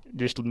 Yes.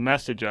 Just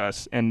message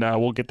us, and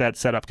we'll get that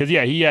set up. Because,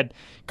 he had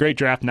great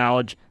draft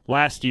knowledge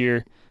last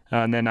year,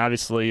 and then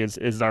obviously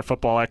is our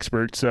football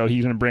expert. So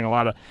he's going to bring a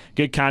lot of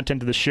good content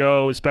to the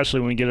show,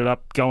 especially when we get it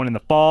up going in the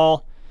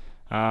fall.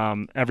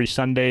 Every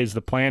Sunday is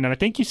the plan. And I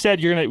think you said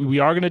we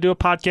are going to do a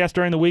podcast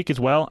during the week as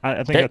well.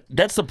 I think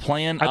that's the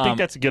plan. I think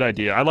that's a good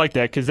idea. I like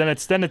that because then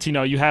it's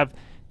you have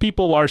 –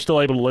 people are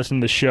still able to listen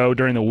to the show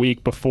during the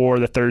week before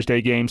the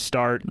Thursday games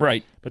start.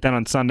 Right. But then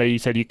on Sunday, you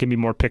said you can be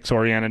more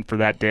picks-oriented for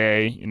that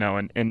day,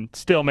 and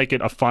still make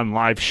it a fun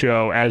live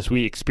show as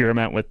we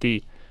experiment with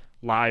the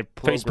live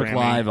programming. Facebook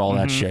Live, all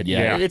that shit.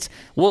 Yeah.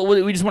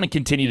 We just want to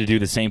continue to do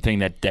the same thing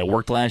that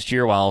worked last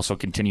year while also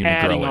continuing to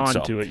grow it. Adding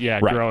on to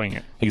it, growing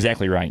it.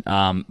 Exactly right.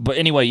 But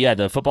anyway,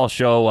 the football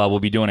show, we'll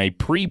be doing a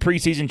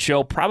preseason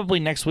show probably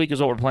next week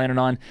is what we're planning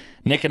on.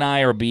 Nick and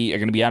I are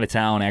going to be out of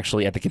town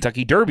actually at the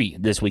Kentucky Derby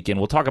this weekend.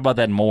 We'll talk about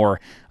that more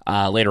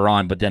later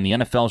on. But then the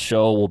NFL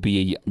show will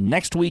be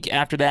next week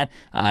after that,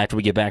 after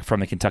we get back from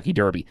the Kentucky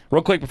Derby.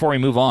 Real quick before we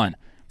move on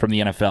from the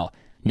NFL.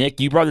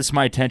 Nick, you brought this to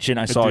my attention.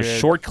 I saw a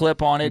short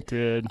clip on it.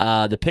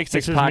 The Pick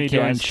Six podcast. Me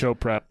doing show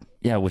prep.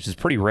 Yeah, which is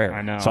pretty rare.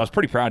 I know. So I was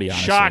pretty proud of you,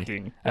 honestly.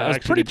 Shocking. I was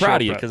pretty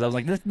proud of you because I was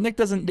like, Nick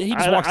doesn't. He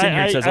just walks in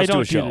here and says, "Let's do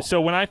a show."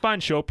 So when I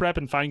find show prep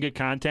and find good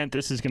content,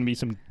 this is going to be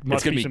some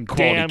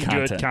damn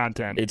good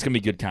content. It's going to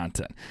be good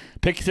content.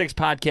 Pick Six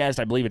podcast.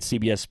 I believe it's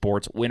CBS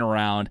Sports. Went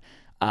around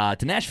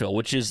to Nashville,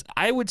 which is,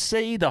 I would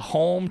say, the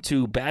home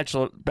to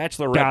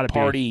bachelorette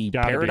party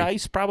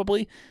paradise,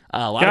 probably.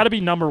 Got to be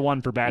number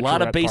one for bachelorette A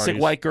lot of basic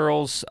parties. white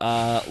girls,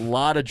 a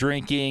lot of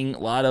drinking, a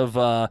lot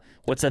of,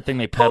 what's that thing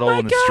they pedal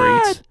in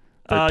the streets?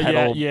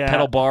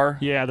 Pedal bar.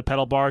 Yeah, the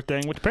pedal bar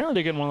thing, which apparently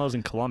they're getting one of those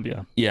in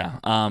Columbia. Yeah.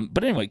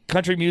 But anyway,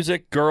 country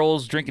music,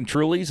 girls drinking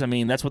Trulies. I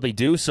mean, that's what they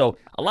do. So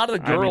a lot of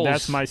the girls.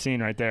 that's my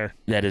scene right there.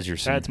 That is your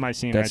scene. That's my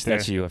scene right there.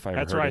 That's you, if I ever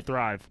That's heard where I it.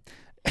 thrive.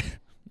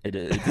 It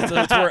is.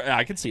 It's where,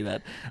 I can see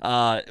that.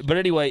 But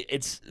anyway,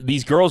 it's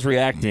these girls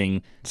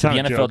reacting to the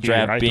NFL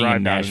draft being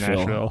in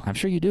Nashville. I'm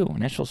sure you do.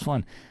 Nashville's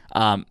fun.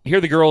 Here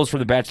are the girls from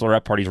the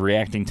bachelorette parties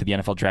reacting to the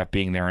NFL draft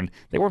being there, and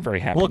they weren't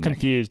very happy. A little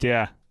confused,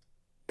 yeah.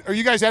 Are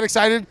you guys that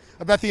excited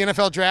about the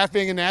NFL draft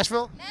being in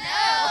Nashville?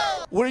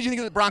 No! What did you think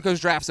of the Broncos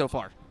draft so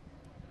far?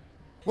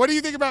 What do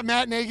you think about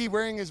Matt Nagy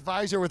wearing his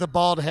visor with a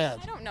bald head?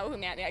 I don't know who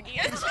Matt Nagy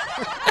is.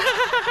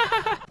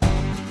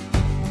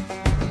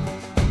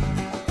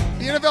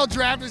 The NFL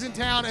draft is in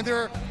town, and there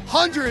are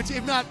hundreds,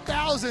 if not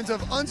thousands,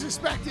 of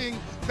unsuspecting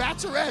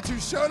bachelorettes who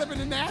showed up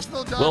in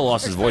Nashville. Will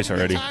lost his voice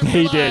already.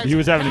 He did. He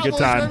was having a good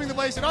time. Roaming the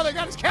place, and all they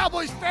got is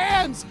Cowboys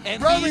fans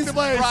and roaming the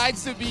place.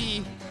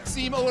 Brides-to-be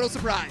seem a little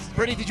surprised.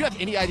 Brittany, did you have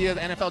any idea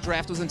the NFL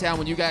draft was in town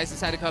when you guys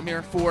decided to come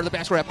here for the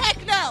bachelorette?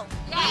 Heck no.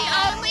 We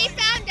only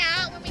found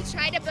out when we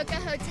tried to book a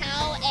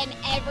hotel and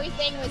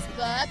everything was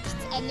booked,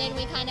 and then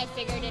we kind of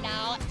figured it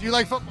out. Do you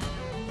like football?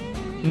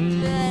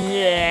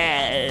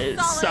 Yeah,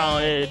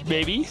 solid,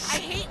 baby. I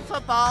hate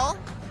football.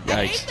 Yikes.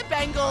 I hate the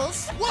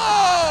Bengals.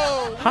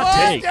 Whoa! Hot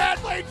take. Dad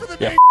played for the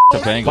Yeah, Bengals. the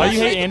Bengals. Why do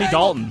you hate Andy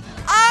Dalton?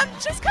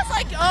 Just because,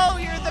 like, oh,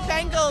 you're the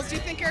Bengals. You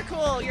think you're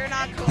cool. You're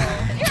not cool.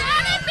 You're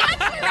at a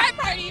bachelorette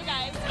party, you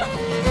guys.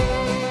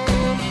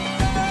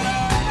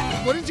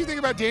 What did you think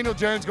about Daniel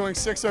Jones going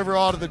 6th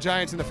overall to the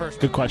Giants in the first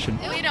round? Good question.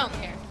 We don't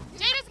care.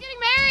 Jada's getting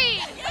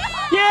married.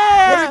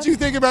 Yeah! What did you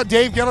think about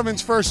Dave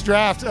Gettleman's first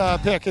draft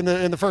pick in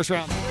the first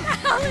round?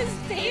 How is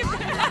Dave?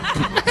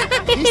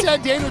 He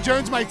said Daniel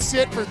Jones might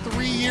sit for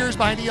 3 years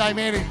behind Eli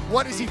Manning.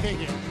 What is he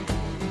thinking?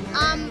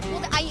 How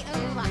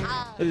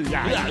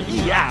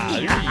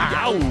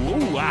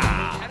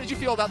did you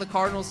feel about the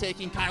Cardinals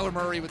taking Kyler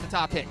Murray with the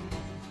top pick?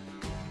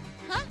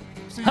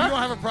 So you don't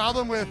have a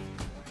problem with,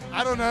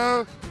 I don't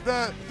know,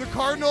 the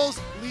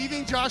Cardinals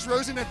leaving Josh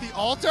Rosen at the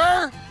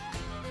altar?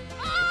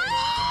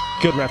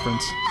 Good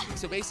reference.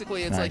 So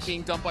basically, it's Nice. like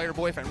being dumped by your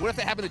boyfriend. What if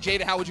that happened to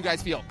Jada? How would you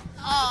guys feel?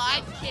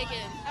 I'd kick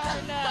him.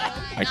 Oh,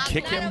 no. I'd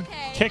kick him?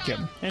 Okay. Kick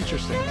him.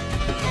 Interesting.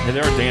 Hey, they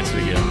are dancing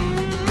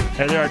again.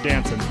 Hey, they are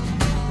dancing.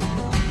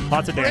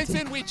 Lots of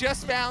dancing. Brinson, we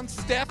just found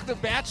Steph the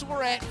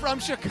Bachelorette from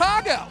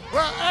Chicago.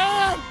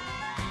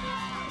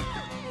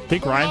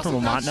 Think Ryan from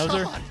Lamont knows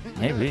her?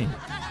 Maybe.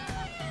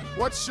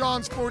 What's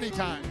Sean's 40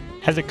 time?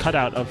 Has a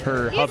cutout of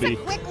her hubby.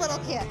 quick little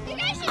kid.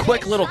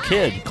 Quick little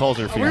kid calls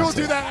her We will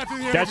fiance. do that after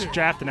the That's interview.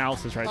 draft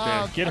analysis right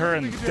there. Get her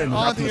in on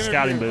the the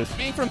scouting interview. booth.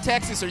 Being from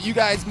Texas, are you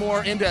guys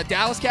more into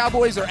Dallas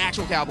Cowboys or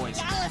actual Cowboys?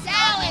 Dallas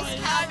Cowboys.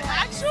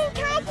 Actual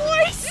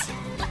Cowboys.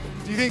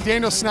 Do you think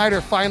Daniel Snyder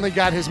finally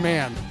got his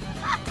man?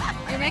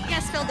 You're making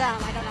us feel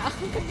dumb. I don't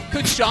know.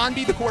 Could Sean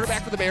be the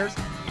quarterback for the Bears?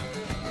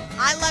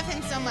 I love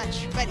him so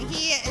much, but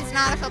he is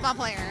not a football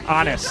player.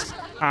 Honest.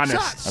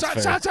 Shots.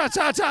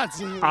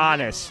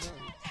 Honest.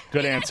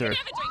 Good answer.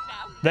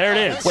 There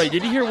it is. Wait,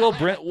 did you hear Will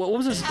Brent? What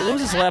was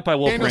this lap by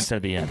Will Brinson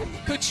at the end?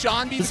 Could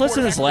Sean be Just the listen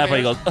to this lap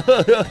quarterback where for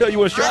he the Bears? goes, you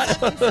want a I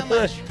shot? love him so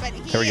much, but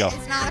he Here we go.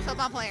 is not a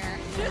football player.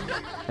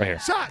 Right here.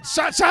 Shots.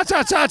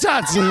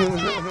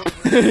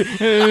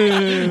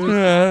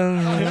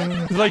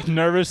 He's like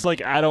nervous,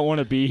 like I don't want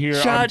to be here.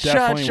 I'm Shot,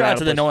 definitely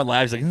shots. And then rattled. no one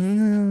laughs. Like,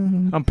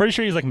 I'm pretty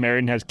sure he's like married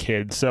and has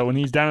kids. So when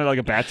he's down at like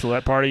a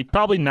bachelorette party,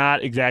 probably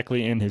not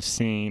exactly in his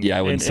scene. Yeah,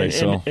 I wouldn't say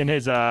so. In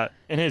his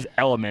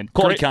element.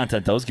 quality Great,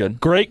 content, though, is good.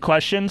 great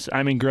questions.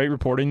 I mean, great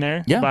reporting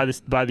there. Yeah. By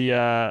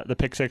the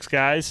Pick Six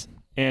guys.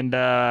 And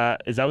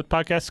is that what the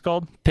podcast is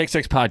called? Pick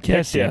Six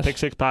Podcast. Yeah, Pick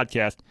Six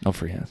Podcast. No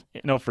free ads.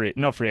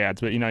 No free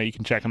ads, but you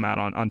can check them out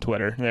on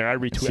Twitter. There, I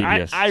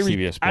retweeted.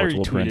 CBS I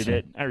Sports, Will retweeted Brinson.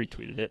 it. I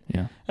retweeted it.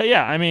 Yeah.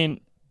 Yeah, I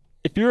mean,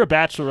 if you're a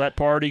bachelorette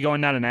party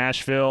going down to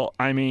Nashville,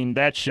 I mean,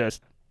 that's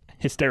just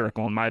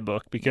hysterical in my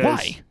book because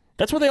Why?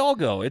 That's where they all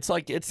go. It's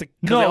like it's a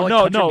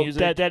No.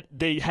 Music. That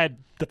they had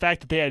the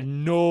fact that they had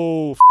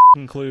no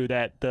clue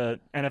that the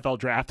NFL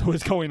draft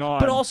was going on.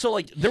 But also,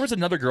 like, there was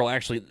another girl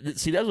actually.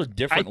 See, that was a I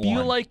different feel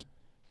one. like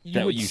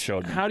that would you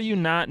showed me. How do you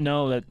not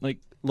know that? Like,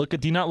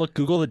 do you not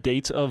Google the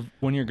dates of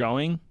when you're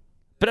going?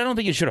 But I don't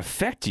think it should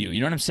affect you. You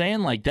know what I'm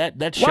saying? Like that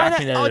shocked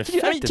me that it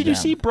affected did you them.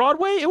 see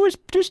Broadway? It was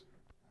just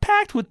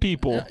packed with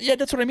people. Yeah,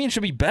 that's what I mean. It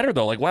should be better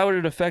though. Like, why would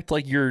it affect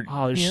like your?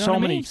 Oh, there's you know so what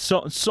I many mean?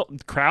 so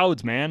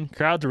crowds, man.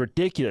 Crowds are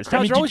ridiculous.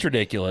 Crowds did are always you-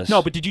 ridiculous.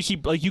 No, but did you see?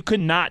 Like, you could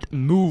not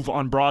move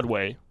on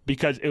Broadway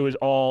because it was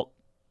all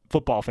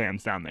football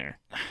fans down there.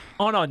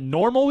 On a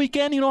normal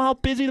weekend, you know how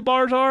busy the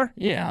bars are.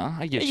 yeah,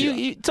 I get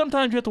you.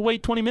 Sometimes you have to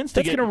wait 20 minutes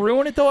That's to get. gonna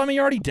ruin it though. I mean,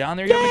 you're already down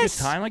there. You gotta make a Yes,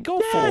 good time. Like, go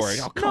yes. for it.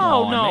 Oh, come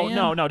on,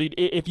 man. no, dude.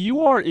 If you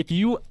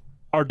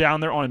are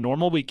down there on a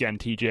normal weekend,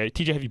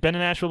 TJ, have you been to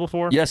Nashville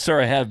before? Yes, sir.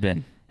 I have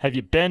been. Have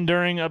you been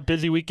during a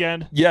busy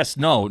weekend? Yes.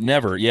 No.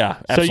 Never. Yeah.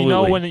 Absolutely. So you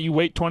know when you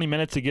wait 20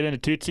 minutes to get into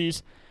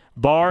Tootsie's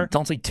bar,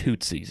 Don't say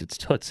Tootsies. It's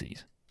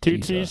Tootsies.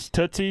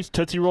 Tootsie's,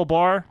 Tootsie Roll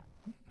bar.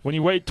 When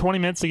you wait 20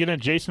 minutes to get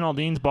into Jason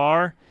Aldean's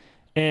bar,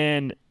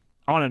 and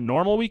on a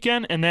normal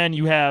weekend, and then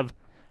you have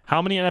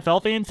how many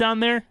NFL fans down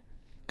there?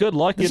 Good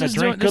luck getting a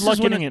drink. Good luck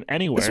getting it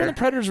anywhere. This is when the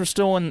Predators were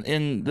still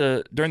in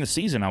the during the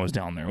season. I was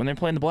down there when they were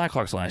playing the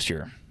Blackhawks last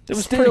year. It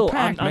was Still, pretty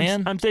packed,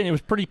 man. I'm saying it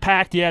was pretty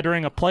packed. Yeah,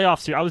 during a playoff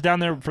series, I was down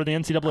there for the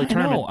NCAA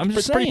tournament. I'm just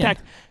It's pretty saying.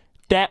 packed.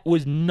 That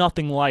was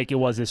nothing like it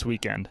was this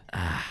weekend.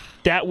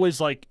 That was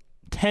like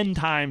 10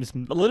 times,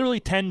 literally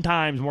 10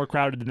 times more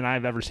crowded than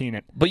I've ever seen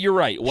it. But you're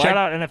right. Why- Shout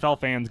out NFL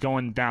fans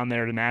going down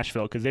there to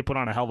Nashville because they put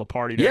on a hell of a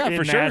party there Yeah, in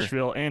for sure.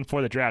 Nashville and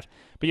for the draft.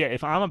 But yeah,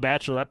 if I'm a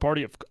bachelorette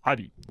party, I'd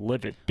be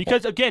livid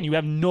because again, you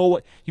have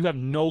no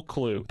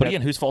clue. But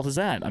again, whose fault is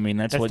that? I mean,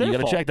 that's what their you got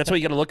to fault. check. That's why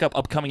you got to look up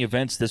upcoming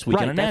events this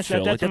weekend in that's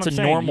Nashville. Like, what that's a I'm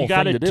saying. normal You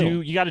gotta thing to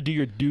do. You got to do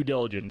your due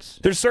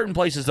diligence. There's certain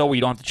places though where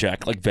you don't have to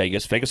check, like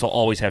Vegas. Vegas will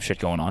always have shit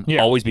going on.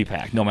 Yeah. Always be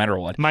packed, no matter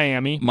what.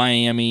 Miami.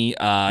 Miami.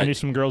 I knew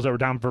some girls that were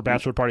down for a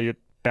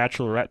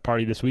bachelorette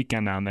party this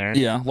weekend down there.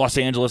 Yeah, Los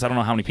Angeles. I don't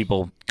know how many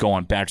people go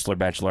on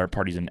bachelorette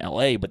parties in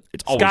L.A., but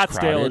it's always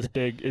Scottsdale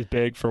crowded. is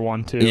big for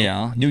one too.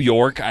 Yeah, New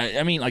York.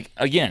 I mean, like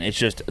again, it's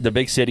just the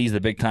big cities, the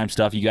big time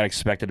stuff. You got to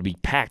expect it to be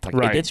packed. Like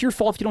Right. it's your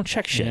fault if you don't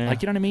check shit. Yeah.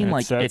 Like you know what I mean?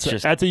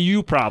 That's a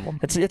you problem.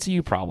 It's a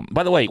you problem.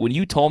 By the way, when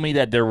you told me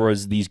that there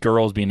was these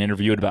girls being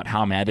interviewed about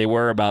how mad they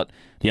were about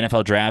the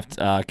NFL draft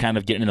kind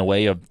of getting in the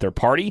way of their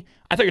party,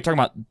 I thought you were talking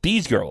about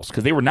these girls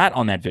because they were not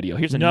on that video.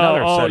 Here's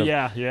another set of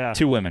yeah.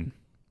 two women.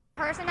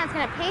 The person that's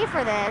going to pay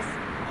for this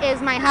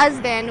is my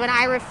husband when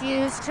I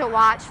refuse to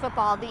watch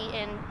football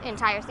the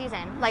entire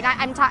season. Like,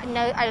 I'm talking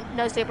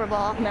no Super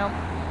Bowl. No.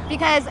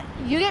 Because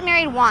you get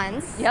married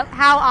once. Yep.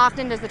 How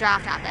often does the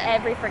draft happen?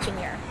 Every freaking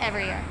year.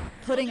 Every year.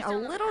 Putting a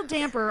little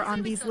damper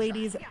on these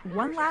ladies'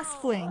 one last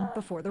fling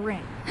before the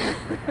ring.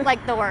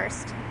 Like the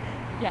worst.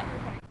 Yeah.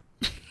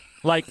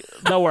 Like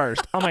the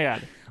worst. Oh my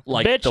god.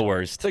 Like Bitch, the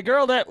worst. The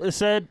girl that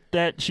said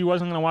that she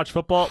wasn't going to watch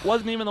football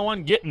wasn't even the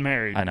one getting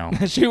married. I know.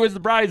 She was the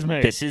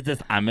bridesmaid.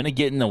 I'm going to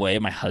get in the way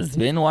of my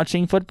husband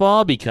watching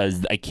football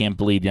because I can't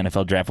believe the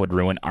NFL draft would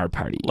ruin our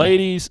party.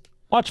 Ladies,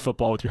 watch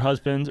football with your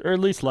husbands, or at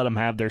least let them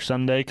have their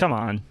Sunday. Come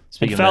on.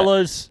 Speaking And of that-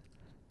 fellas,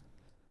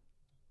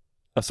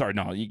 Oh, sorry,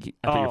 no. I thought you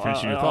were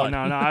finishing your thought.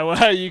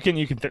 No. You can.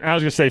 I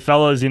was gonna say,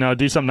 fellas,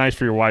 do something nice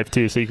for your wife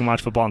too, so you can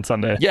watch football on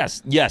Sunday.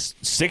 Yes.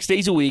 6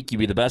 days a week, you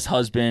be the best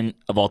husband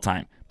of all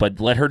time. But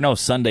let her know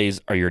Sundays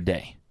are your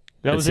day.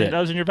 That was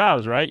in your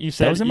vows, right? You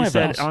said that was in my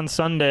vows. On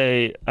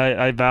Sunday,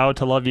 I vow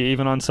to love you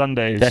even on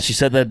Sundays. Yeah, she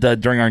said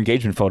that during our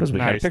engagement photos. We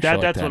had a Nice. picture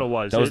That's what it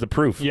was. That was the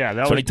proof.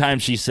 Yeah. So many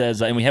times she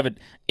says, and we have it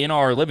in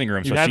our living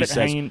room. So she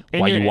says, "Why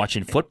are you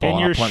watching football?"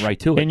 And I'll point right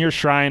to it. In your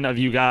shrine of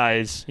you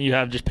guys, you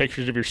have just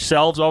pictures of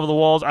yourselves all over the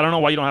walls. I don't know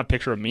why you don't have a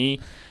picture of me.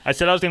 I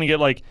said I was going to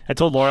get I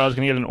told Laura I was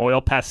going to get an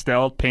oil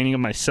pastel painting of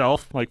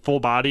myself, full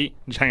body,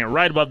 just hanging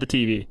right above the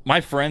TV.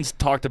 My friends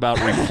talked about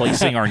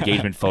replacing our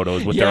engagement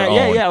photos with their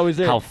own. Yeah, I was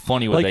there. How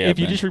funny would they have if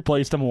you been? just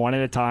replaced them one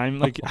at a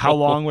time, how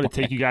long would it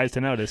take you guys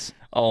to notice?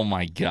 Oh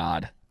my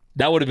God,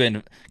 that would have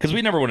been because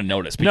we never would have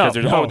noticed because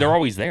they're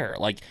always there.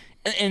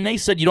 And they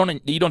said you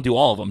don't do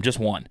all of them, just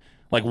one,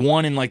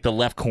 one in the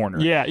left corner.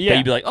 Yeah.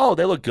 You'd be like, oh,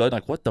 they look good.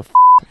 What the.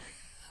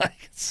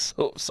 It's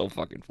so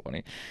fucking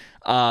funny.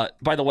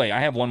 By the way, I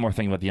have one more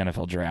thing about the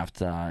NFL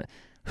draft.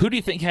 Who do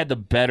you think had the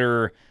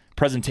better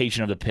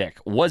presentation of the pick?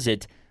 Was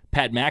it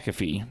Pat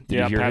McAfee?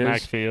 Did you hear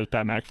McAfee. It was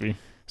Pat McAfee.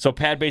 So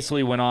Pat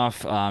basically went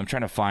off. I'm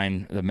trying to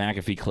find the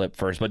McAfee clip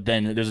first, but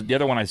then there's the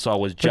other one I saw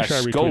was Josh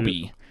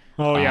Scobie.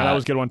 Oh yeah, that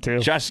was a good one too.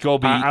 Josh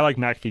Scobie. I like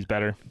McAfee's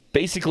better.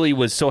 Basically,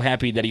 was so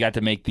happy that he got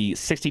to make the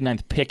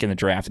 69th pick in the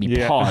draft, and he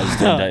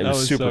paused, and it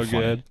was super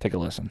fun. Good. Take a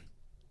listen.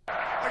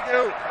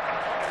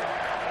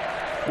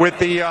 With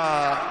the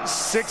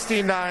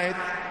 69th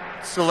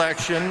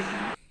selection.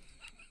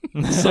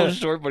 So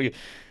short, but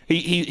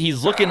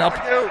he's looking up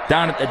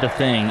down at the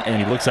thing,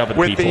 and he looks up at the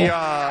with people. With the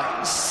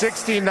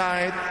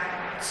 69th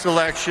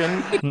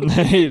selection.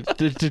 He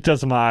just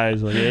does some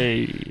eyes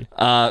hey.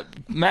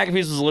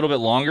 McAfee's was a little bit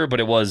longer, but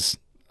it was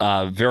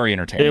very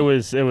entertaining. It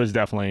was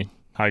definitely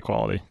high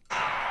quality.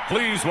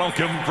 Please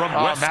welcome from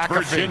West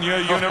Virginia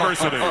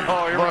University,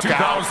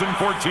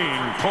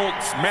 2014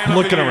 Colts Man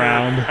Looking of the Year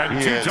around. and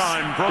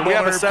two-time Pro Do we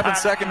have a Bowler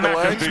 7-second delay?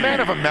 McAfee. He's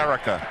Man of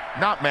America,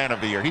 not Man of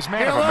the Year. He's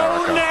Man of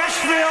Hello, America.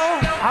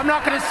 Nashville. I'm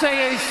not going to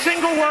say a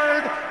single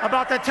word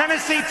about the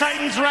Tennessee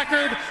Titans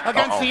record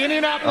against the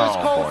Indianapolis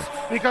Colts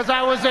because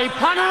I was a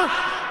punter,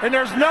 and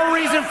there's no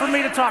reason for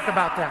me to talk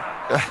about that.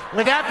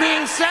 With that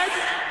being said,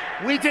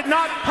 we did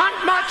not punt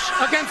much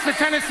against the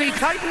Tennessee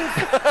Titans,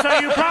 so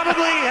you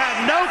probably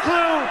have no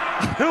clue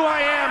who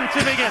I am to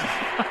begin.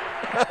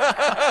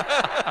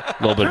 A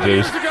little bit of 2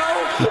 boost. years ago,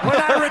 when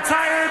I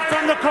retired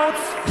from the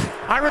Colts,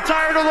 I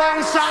retired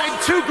alongside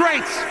two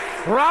greats,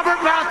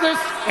 Robert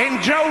Mathis and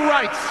Joe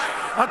Wrights.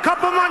 A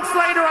couple months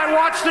later, I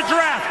watched the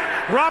draft.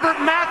 Robert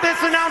Mathis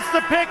announced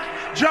the pick,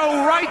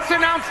 Joe Wrights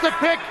announced the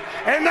pick,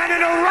 and then an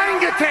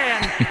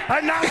orangutan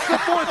announced the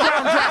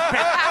 4th-round draft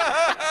pick.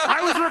 I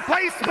was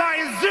replaced by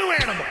a zoo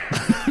animal.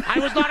 I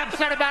was not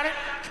upset about it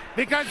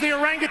because the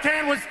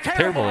orangutan was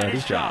terrible at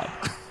his job.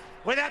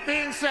 With that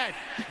being said,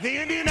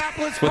 the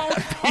Indianapolis Colts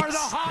are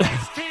the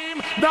hottest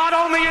team, not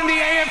only in the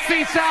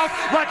AFC South,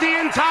 but the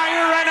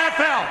entire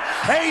NFL.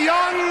 A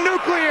young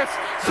nucleus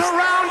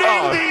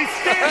surrounding the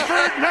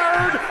Stanford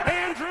nerd,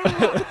 Andrew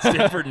Luck.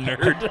 Stanford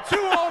nerd. 2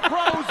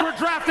 All-Pros were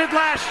drafted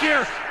last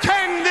year,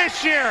 10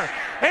 this year.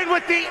 And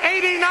with the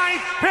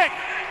 89th pick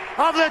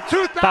of the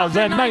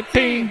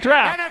 2019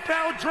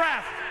 NFL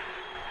Draft,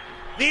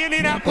 the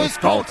Indianapolis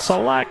Colts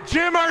select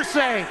Jim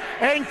Irsay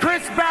and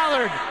Chris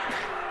Ballard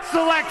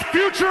select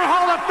future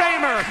Hall of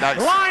Famer,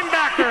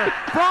 linebacker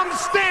from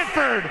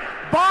Stanford,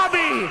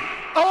 Bobby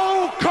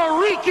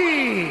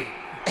Okereke.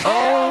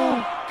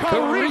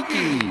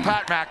 Okereke.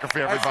 Pat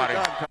McAfee, everybody.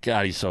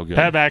 God, he's so good.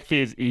 Pat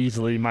McAfee is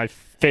easily my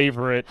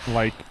favorite,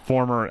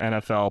 former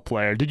NFL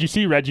player. Did you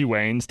see Reggie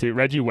Wayne's too?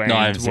 Reggie Wayne's No,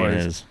 I haven't seen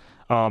his.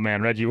 Oh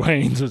man, Reggie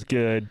Wayne's was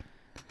good.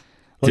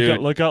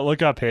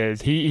 Look up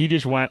his. He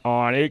just went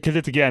on because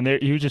it's again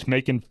he was just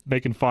making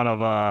fun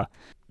of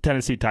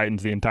Tennessee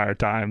Titans the entire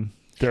time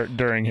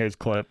during his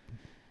clip.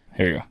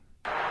 Here you go.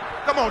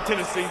 Come on,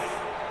 Tennessee.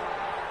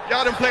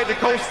 Y'all done played the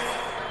Colts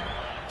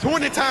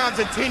 20 times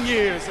in 10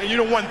 years, and you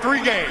done won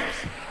 3 games.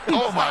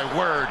 Oh, my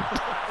word.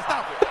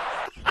 Stop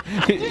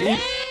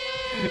it.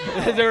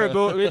 they were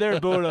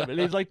booing him, and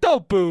he's like,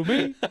 "Don't boo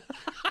me,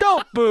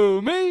 don't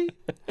boo me."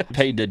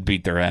 They did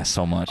beat their ass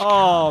so much.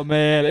 Oh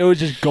man, it was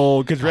just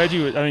gold because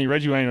Reggie Wayne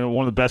was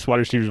one of the best wide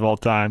receivers of all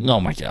time. Oh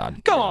my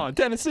God! Come on,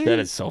 Tennessee. That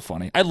is so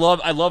funny. I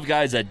love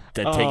guys that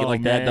take it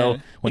like that though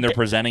when they're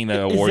presenting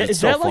the awards. It's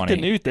so funny. Is that like the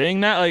new thing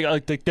now?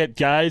 Like that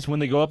guys when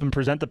they go up and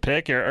present the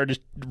pick are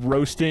just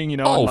roasting,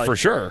 Oh, for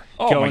sure.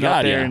 Oh going my God,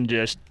 up there and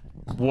just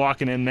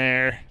walking in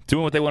there.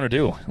 Doing what they want to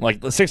do.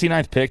 Like the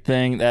 69th pick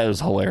thing, that was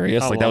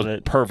hilarious. That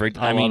was perfect.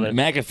 I mean,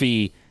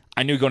 McAfee,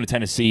 I knew going to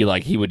Tennessee,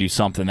 he would do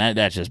something.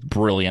 That's just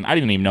brilliant. I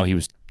didn't even know he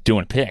was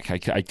doing a pick. I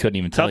couldn't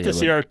even tell you. Tough to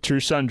see our true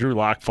son, Drew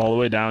Lock, fall all the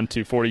way down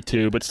to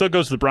 42, but still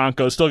goes to the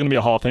Broncos. Still going to be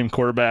a Hall of Fame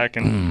quarterback.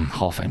 And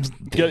Hall of Fame's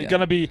going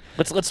to be.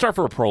 Let's start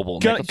for a Pro Bowl.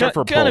 Going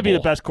to be the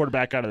best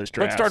quarterback out of this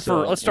draft.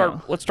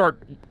 Let's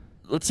start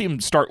let's see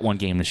him start one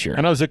game this year.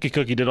 I know Zuki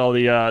Cookie did all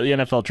the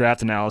NFL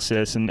draft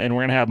analysis, and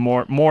we're gonna have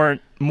more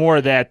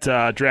of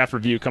that draft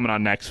review coming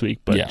on next week.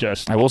 But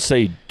I will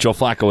say Joe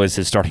Flacco is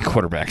his starting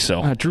quarterback.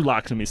 So Drew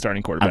Lock's gonna be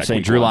starting quarterback. I'm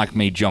saying Drew Lock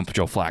may jump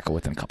Joe Flacco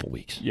within a couple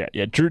weeks. Yeah.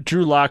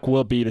 Drew Lock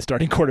will be the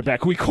starting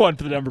quarterback week 1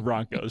 for the Denver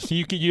Broncos.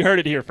 You heard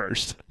it here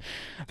first.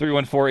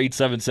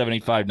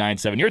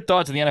 314-877-8597. Your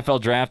thoughts on the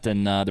NFL draft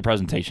and the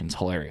presentation's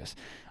hilarious.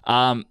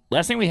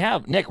 Last thing we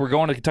have, Nick, we're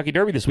going to Kentucky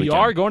Derby this weekend. We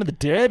are going to the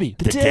Derby.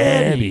 The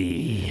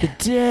Derby. The Derby.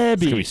 It's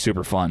going to be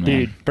super fun, man.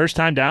 Dude, first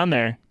time down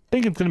there. I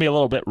think it's going to be a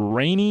little bit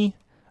rainy.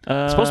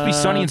 It's supposed to be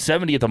sunny and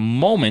 70 at the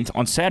moment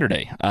on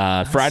Saturday.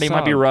 Friday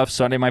might be rough.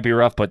 Sunday might be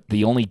rough, but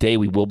the only day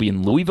we will be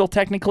in Louisville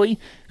technically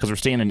because we're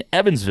staying in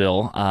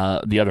Evansville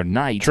the other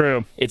night.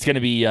 True. It's going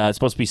to be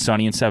supposed to be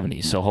sunny and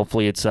 70, so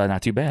hopefully it's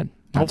not too bad.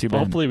 Not too bad.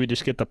 Hopefully we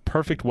just get the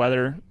perfect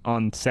weather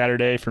on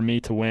Saturday for me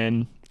to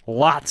win.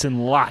 Lots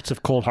and lots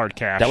of cold hard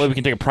cash. That way we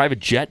can take a private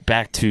jet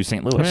back to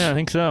St. Louis. Yeah, I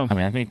think so. I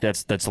mean, I think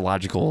that's a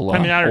logical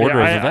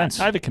order of events.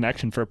 I have a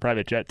connection for a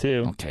private jet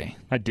too. Okay,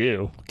 I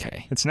do.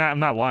 Okay, I'm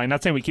not lying.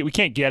 Not saying we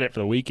can't get it for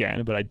the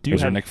weekend, but I do.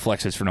 Those are Nick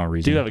flexes for no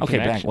reason. Do have a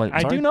connection.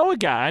 I do know a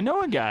guy.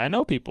 I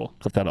know people.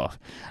 Clip that off.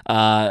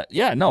 But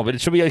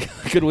it should be a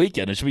good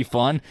weekend. It should be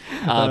fun.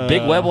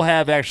 Big Web will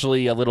have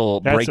actually a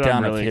little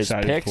breakdown really of his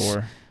picks.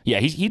 For. Yeah,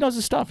 he knows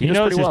his stuff. He knows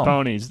pretty his well.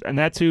 ponies, and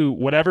that's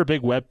whatever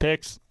Big Web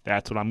picks.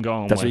 That's what I'm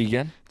going with. That's what you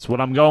get? That's what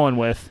I'm going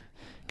with.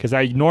 Because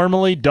I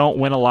normally don't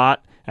win a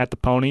lot at the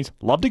ponies.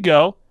 Love to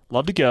go.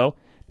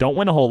 Don't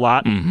win a whole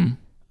lot. Mm-hmm.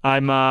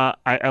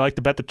 I like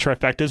to bet the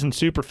trifectas and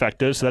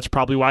superfectas, so that's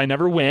probably why I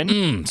never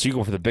win. So you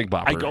go for the big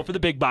bopper. I go for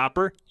the big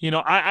bopper.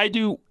 I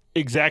do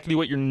exactly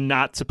what you're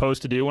not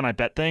supposed to do when I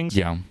bet things.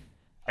 Yeah.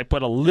 I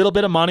put a little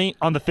bit of money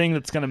on the thing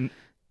that's going to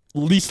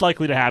least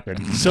likely to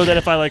happen, so that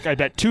if I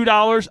bet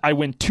 $2, I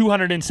win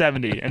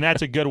 $270, and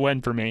that's a good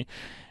win for me.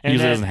 And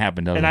usually doesn't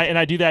happen, does it? And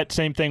I do that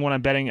same thing when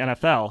I'm betting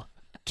NFL.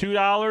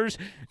 $2,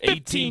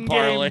 18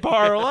 game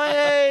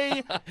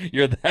parlay.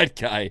 You're that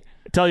guy.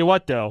 Tell you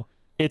what, though,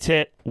 it's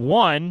hit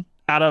 1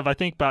 out of I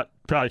think about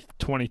probably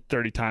 20,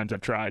 30 times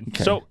I've tried.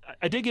 Okay. So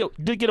I did get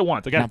it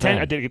once. I did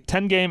a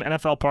 10-game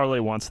NFL parlay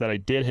once that I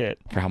did hit.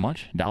 For how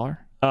much? $1?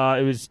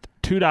 It was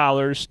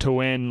 $2 to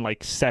win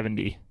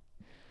 70.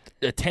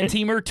 A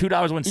 10-teamer,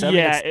 $2 win 7.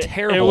 Yeah, it's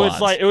terrible.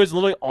 It was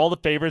literally all the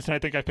favorites, and I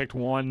think I picked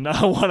one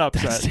upset.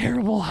 That's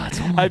terrible odds.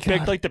 Oh my I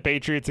picked the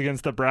Patriots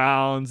against the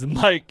Browns, and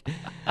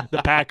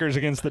the Packers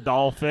against the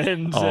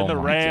Dolphins, and the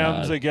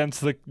Rams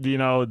against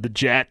the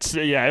Jets.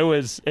 Yeah,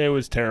 it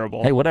was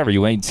terrible. Hey, whatever. You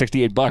made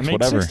 $68. I made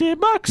whatever.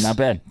 $68. Not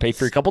bad. Pay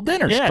for a couple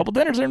dinners. Yeah, a couple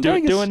dinners there in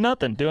Vegas. Doing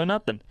nothing.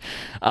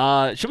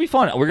 Should be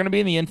fun. We're gonna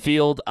be in the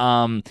infield.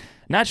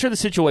 Not sure the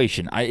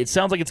situation. It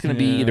sounds like it's going to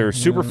be either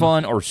super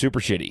fun or super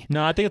shitty.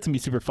 No, I think it's going to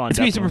be super fun. It's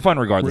going to be super fun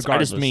regardless. I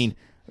just mean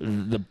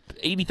the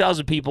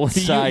 80,000 people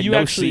inside, you no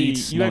actually,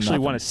 seats. You actually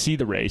want to see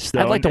the race, though.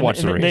 I'd like to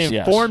watch the race, They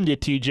informed you,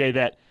 TJ,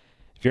 that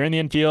if you're in the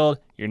infield,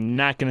 you're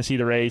not going to see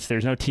the race.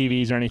 There's no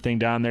TVs or anything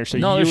down there. So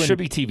there should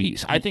be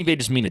TVs. I think they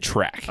just mean the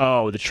track.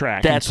 Oh, the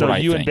track. That's what I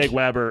think. So you and Big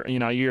Webber,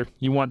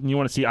 you want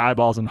to see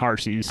eyeballs and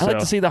Harsies. I like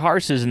to see the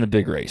horses in the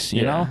big race,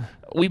 you know?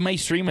 We may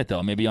stream it,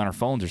 though, maybe on our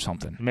phones or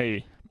something.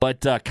 Maybe.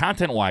 But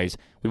content-wise,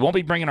 we won't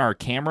be bringing our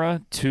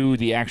camera to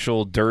the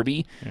actual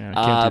Derby. Yeah, I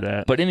can't do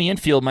that. But in the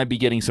infield, might be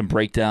getting some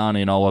breakdown,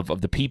 of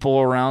the people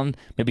around.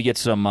 Maybe get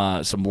some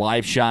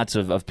live shots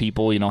of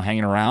people,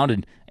 hanging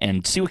around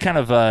and see what kind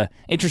of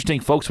interesting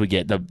folks we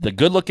get. The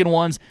good-looking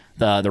ones,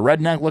 the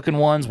redneck-looking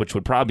ones, which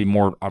would probably be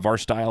more of our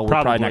style. We're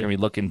probably not going to be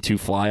looking too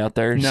fly out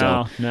there.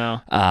 No.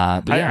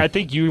 I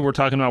think you were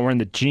talking about wearing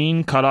the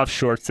jean cutoff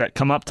shorts that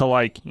come up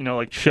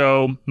to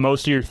show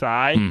most of your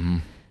thigh. Mm-hmm.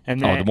 And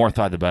then, the more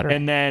thigh, the better.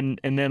 And then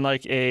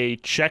a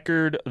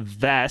checkered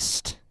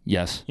vest.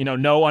 Yes.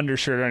 No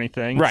undershirt or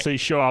anything. Right. So you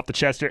show off the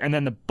chest here, and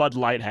then the Bud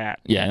Light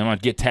hat. Yeah, and I'm going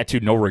to get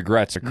tattooed no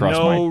regrets across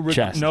my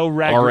chest. No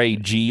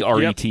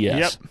RAGRETS.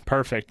 Yep.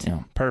 Perfect.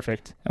 Yeah.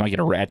 Perfect. I might get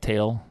a rat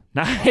tail.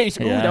 Nice.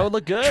 Ooh, that would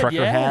look good.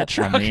 Trucker hat.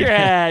 Trucker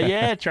hat.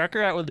 Yeah,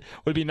 trucker hat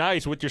would be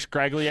nice with your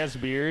scraggly ass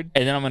beard.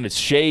 And then I'm going to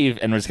shave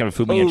and we're just going to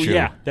Fu Manchu.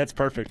 Yeah, that's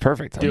perfect.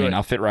 Perfect.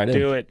 I'll fit right in.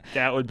 Do it.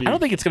 That would be. I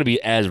don't think it's going to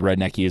be as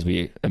rednecky as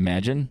we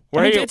imagine.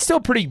 It's still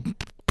a pretty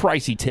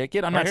pricey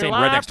ticket. I'm not saying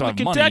rednecks don't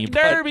have money.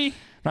 Derby. I'm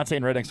not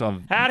saying rednecks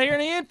don't have. Out here in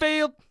the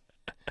infield.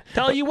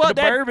 Tell you what,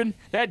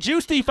 that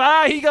Juicy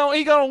 5, he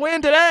gonna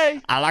win today.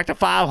 I like the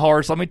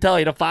 5-horse. Let me tell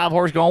you, the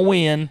 5-horse gonna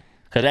win.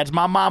 Because that's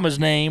my mama's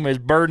name is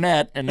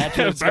Burnett, and that's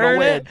what's going to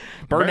win.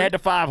 Burnett the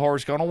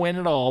 5-horse going to win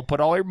it all. Put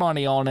all your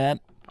money on that.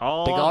 Pick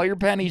all your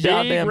pennies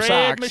out them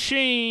socks.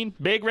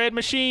 Big red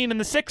machine in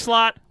the 6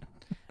 slot.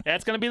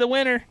 That's going to be the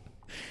winner.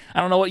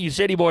 I don't know what you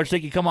city boys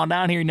think. You come on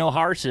down here, you know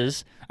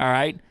horses. All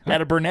right,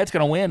 that Burnett's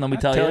going to win. Let me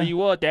tell you. Tell you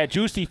what, that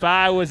Juicy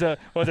 5 was a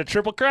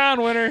Triple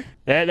Crown winner.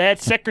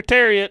 That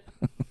Secretariat.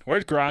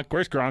 Where's Gronk?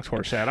 Where's Gronk's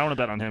horse at? I want to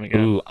bet on him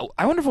again. Ooh,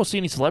 I wonder if we'll see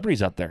any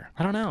celebrities out there.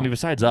 I don't know. I mean,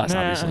 besides us,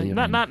 obviously.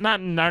 Not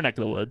in our neck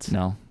of the woods.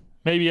 No.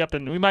 Maybe up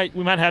in we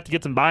might have to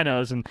get some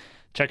binos and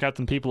check out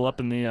some people up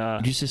in the.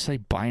 Did you just say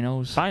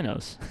binos?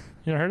 Binos.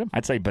 You ever heard him?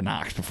 I'd say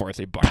Binox before I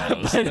say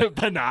Barnos.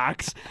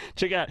 Binox.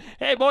 Check out.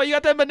 Hey, boy, you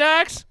got that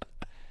Binox?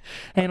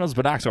 Hey, those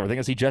Binox over. I think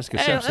I see Jessica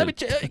Simpson.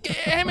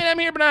 Hey, man, I'm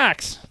here,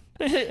 Binox.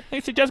 I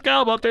see Jessica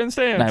Alba up there in the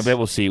stands. Nah, I bet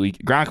we'll see.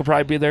 Gronk will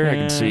probably be there. I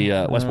can see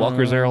Wes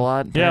Welker's there a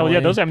lot. Yeah, well,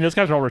 yeah. Those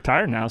guys are all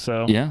retired now,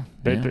 so Yeah.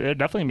 they're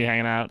definitely gonna be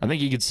hanging out. I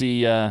think you could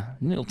see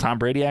little Tom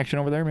Brady action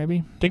over there,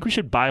 maybe. Think we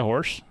should buy a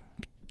horse?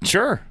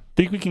 Sure.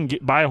 Think we can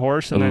buy a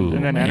horse and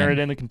then enter it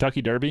in the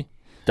Kentucky Derby?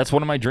 That's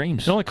one of my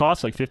dreams. It only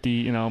costs like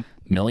 $50,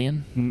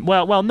 million.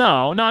 Well,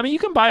 no. I mean, you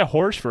can buy a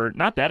horse for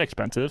not that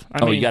expensive.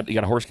 I mean, you got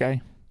a horse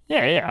guy?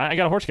 Yeah. I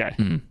got a horse guy.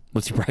 Mm-hmm.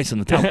 What's your price on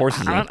the top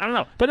horses? I don't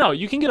know, but no,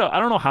 you can get I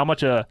don't know how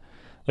much a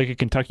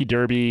Kentucky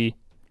Derby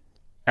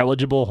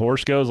eligible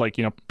horse goes,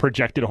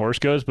 projected horse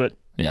goes, but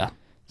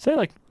say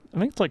I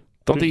think it's like.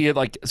 Don't they get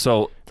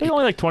They're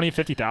only like 20,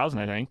 50,000,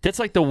 I think. That's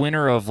like the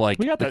winner of we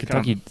got that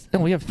Kentucky. No,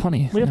 we have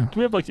plenty. We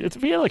have like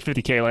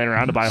 $50K laying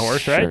around to buy a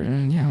horse, sure,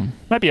 right? Yeah,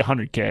 might be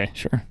 $100K.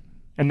 Sure.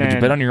 And Would then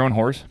you bet on your own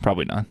horse?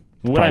 Probably not.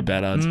 Probably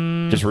bad odds.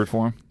 Just root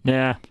for him.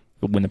 Yeah.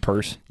 Win the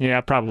purse.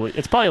 Yeah, probably.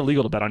 It's probably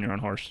illegal to bet on your own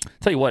horse.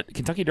 Tell you what,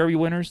 Kentucky Derby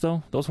winners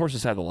though, those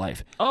horses have the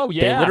life. Oh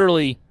yeah. They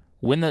literally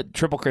win the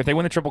Triple Crown. If they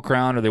win the Triple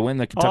Crown or they win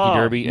the Kentucky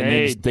Derby,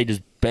 and they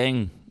just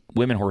bang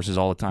women horses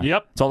all the time.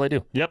 Yep. That's all they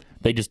do. Yep.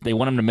 They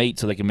want them to mate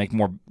so they can make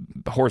more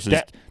horses.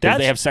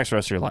 They have sex the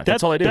rest of your life.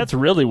 That's all they do. That's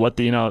really what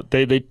they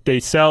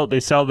sell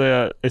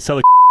the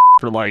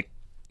for like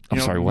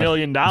 $1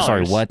 million. I'm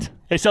sorry, what?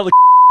 They sell the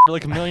for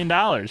like $1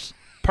 million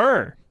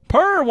per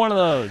one of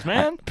those,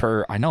 man.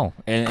 I know.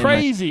 And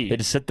crazy. They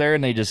just sit there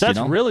and they just. That's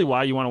really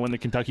why you want to win the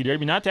Kentucky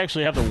Derby, not to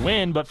actually have the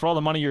win, but for all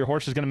the money your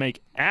horse is going to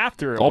make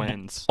after it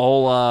wins.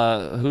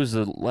 Who's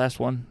the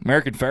last one?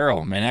 American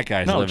Pharoah. Man, that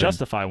guy's living.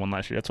 Justify won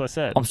last year. That's what I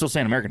said. I'm still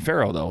saying American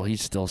Pharoah though.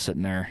 He's still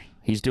sitting there.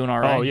 He's doing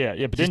all right. Oh yeah.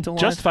 But didn't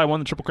Justify won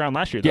the Triple Crown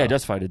last year? Though. Yeah,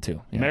 Justify did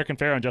too. Yeah. American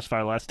Pharoah and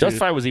Justify last year.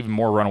 Justify was even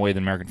more runaway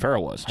than American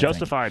Pharoah was.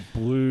 Justify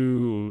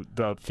blew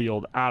the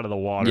field out of the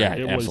water. Yeah,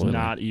 it absolutely. was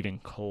not even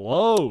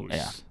close.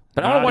 Yeah.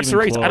 But I want to watch the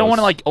race. Close. I don't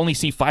want to only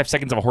see 5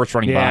 seconds of a horse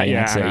running by and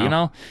that's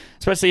it,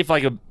 Especially if I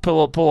could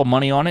pull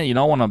money on it,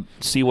 want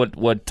to see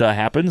what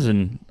happens,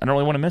 and I don't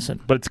really want to miss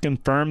it. But it's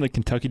confirmed the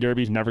Kentucky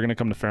Derby is never going to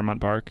come to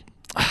Fairmount Park.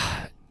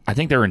 I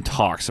think they're in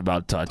talks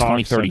about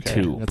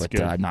 2032, okay.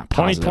 but I'm not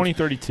positive.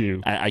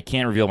 2032. I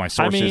can't reveal my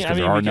sources because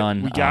there are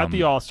none. We got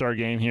the All-Star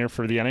game here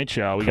for the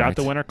NHL. We got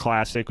the Winter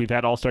Classic. We've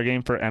had All-Star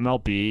game for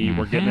MLB. Mm-hmm.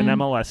 We're getting an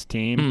MLS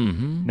team.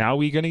 Mm-hmm. Now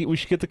we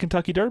should get the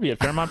Kentucky Derby at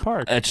Fairmount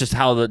Park. That's just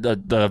how the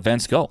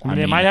events go.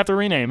 They might have to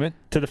rename it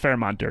to the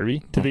Fairmont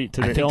Derby. I think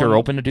they're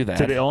open to do that.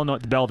 To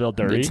the Belleville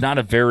Derby. It's not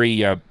a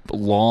very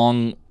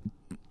long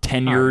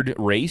tenured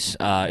race.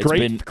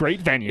 It's great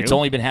venue. It's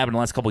only been happening the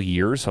last couple of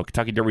years, so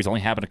Kentucky Derby's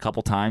only happened a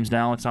couple times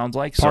now, it sounds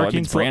like. So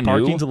it's brand new.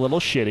 Parking's a little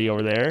shitty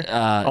over there.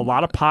 A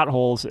lot of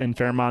potholes in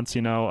Fairmont's,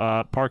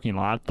 parking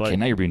lot. But okay,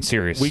 now you're being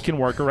serious. We can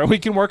work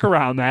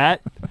around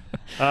that.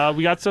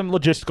 We got some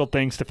logistical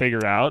things to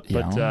figure out,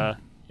 but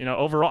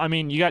overall,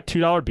 you got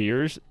 $2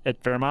 beers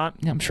at Fairmont.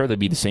 Yeah, I'm sure they'd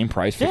be the same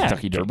price for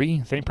Kentucky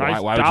Derby. Same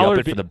price. Why would you up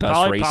it for the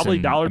best race probably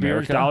in $1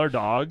 America? beers, $1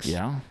 dogs.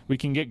 Yeah. We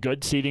can get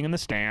good seating in the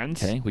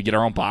stands. Okay, we get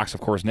our own box, of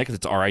course, Nick, because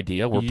it's our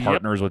idea. We're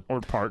partners with. We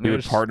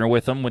would partner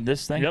with them with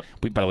this thing. Yep.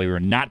 By the way, we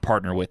were not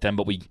partner with them,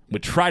 but we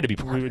would try to be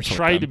partners. We would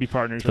try to be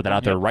partners. Put that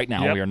out there right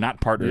now. We are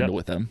not partnered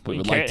with them. We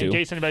would like to. In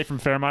case anybody from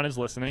Fairmont is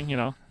listening,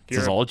 this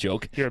is all a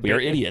joke. We are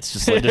idiots.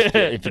 Just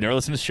if you never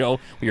listen to the show,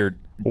 we are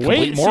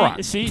complete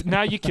morons. See,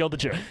 now you killed the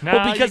joke.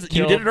 Because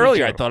you did it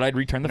earlier, I thought I'd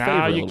return the favor.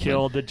 Now you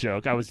killed the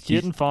joke. I was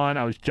getting fun.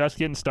 I was just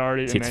getting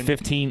started. It's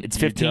 15. It's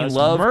 15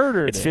 love.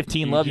 It's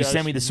 15 love. You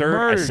send me the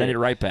serve. I send it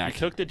right back. You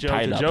took the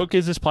joke. The joke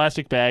is this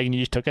plastic bag, and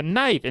you just took a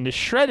knife and just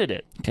shredded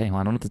it. Okay, well,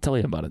 I don't know what to tell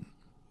you about it.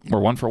 We're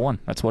 1 for 1.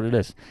 That's what it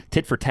is.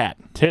 Tit for tat.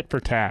 Tit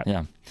for tat.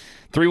 Yeah.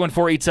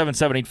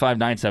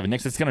 314-877-8597.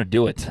 Nick, that's gonna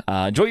do it.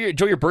 Enjoy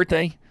your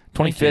birthday.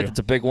 25th. It's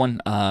a big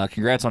one.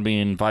 Congrats on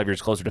being 5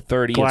 years closer to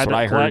 30. That's what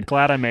I heard.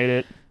 Glad I made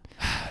it.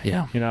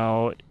 Yeah.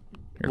 You're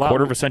a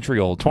quarter of a century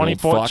old.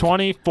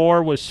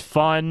 24 was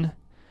fun.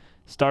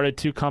 Started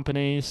 2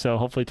 companies, so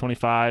hopefully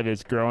 25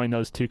 is growing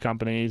those 2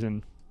 companies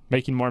and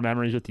making more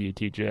memories with you,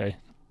 TJ.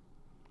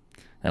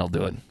 That'll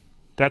do it.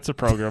 That's a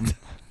program.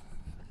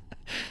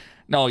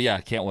 No, yeah,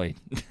 can't wait.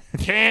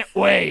 Can't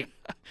wait.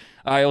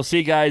 All right, we'll see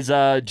you guys.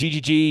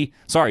 GGG.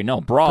 Sorry, no,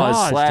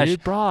 Bras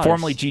 / Bras.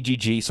 formerly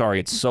GGG. Sorry,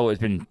 it's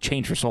been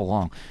changed for so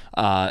long.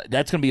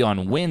 That's gonna be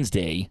on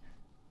Wednesday.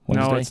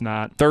 No, it's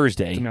not.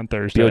 Thursday. It's gonna be on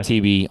Thursday.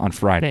 BOTB on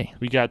Friday.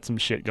 We got some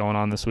shit going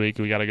on this week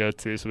we got to go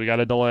to, so we got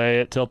to delay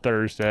it till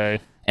Thursday.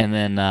 And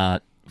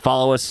then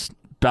follow us,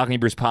 Balcony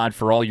Brews Pod,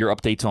 for all your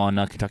updates on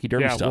Kentucky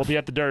Derby stuff. Yeah, we'll be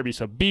at the Derby,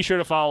 so be sure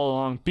to follow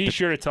along. Be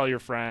sure to tell your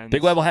friends.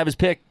 Big Web will have his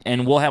pick,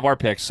 and we'll have our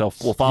picks, so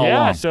we'll follow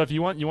along. Yeah, so if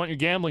you want your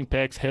gambling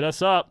picks, hit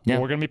us up. Yeah.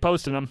 We're going to be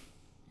posting them.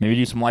 Maybe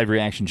do some live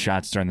reaction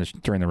shots during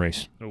the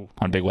race. Ooh.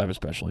 On Big Web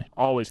especially.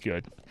 Always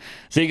good.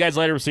 See you guys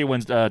later. We'll see you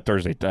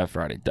Thursday,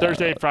 Friday.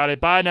 Friday.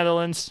 Bye,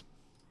 Netherlands.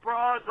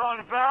 Bras on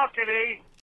the balcony.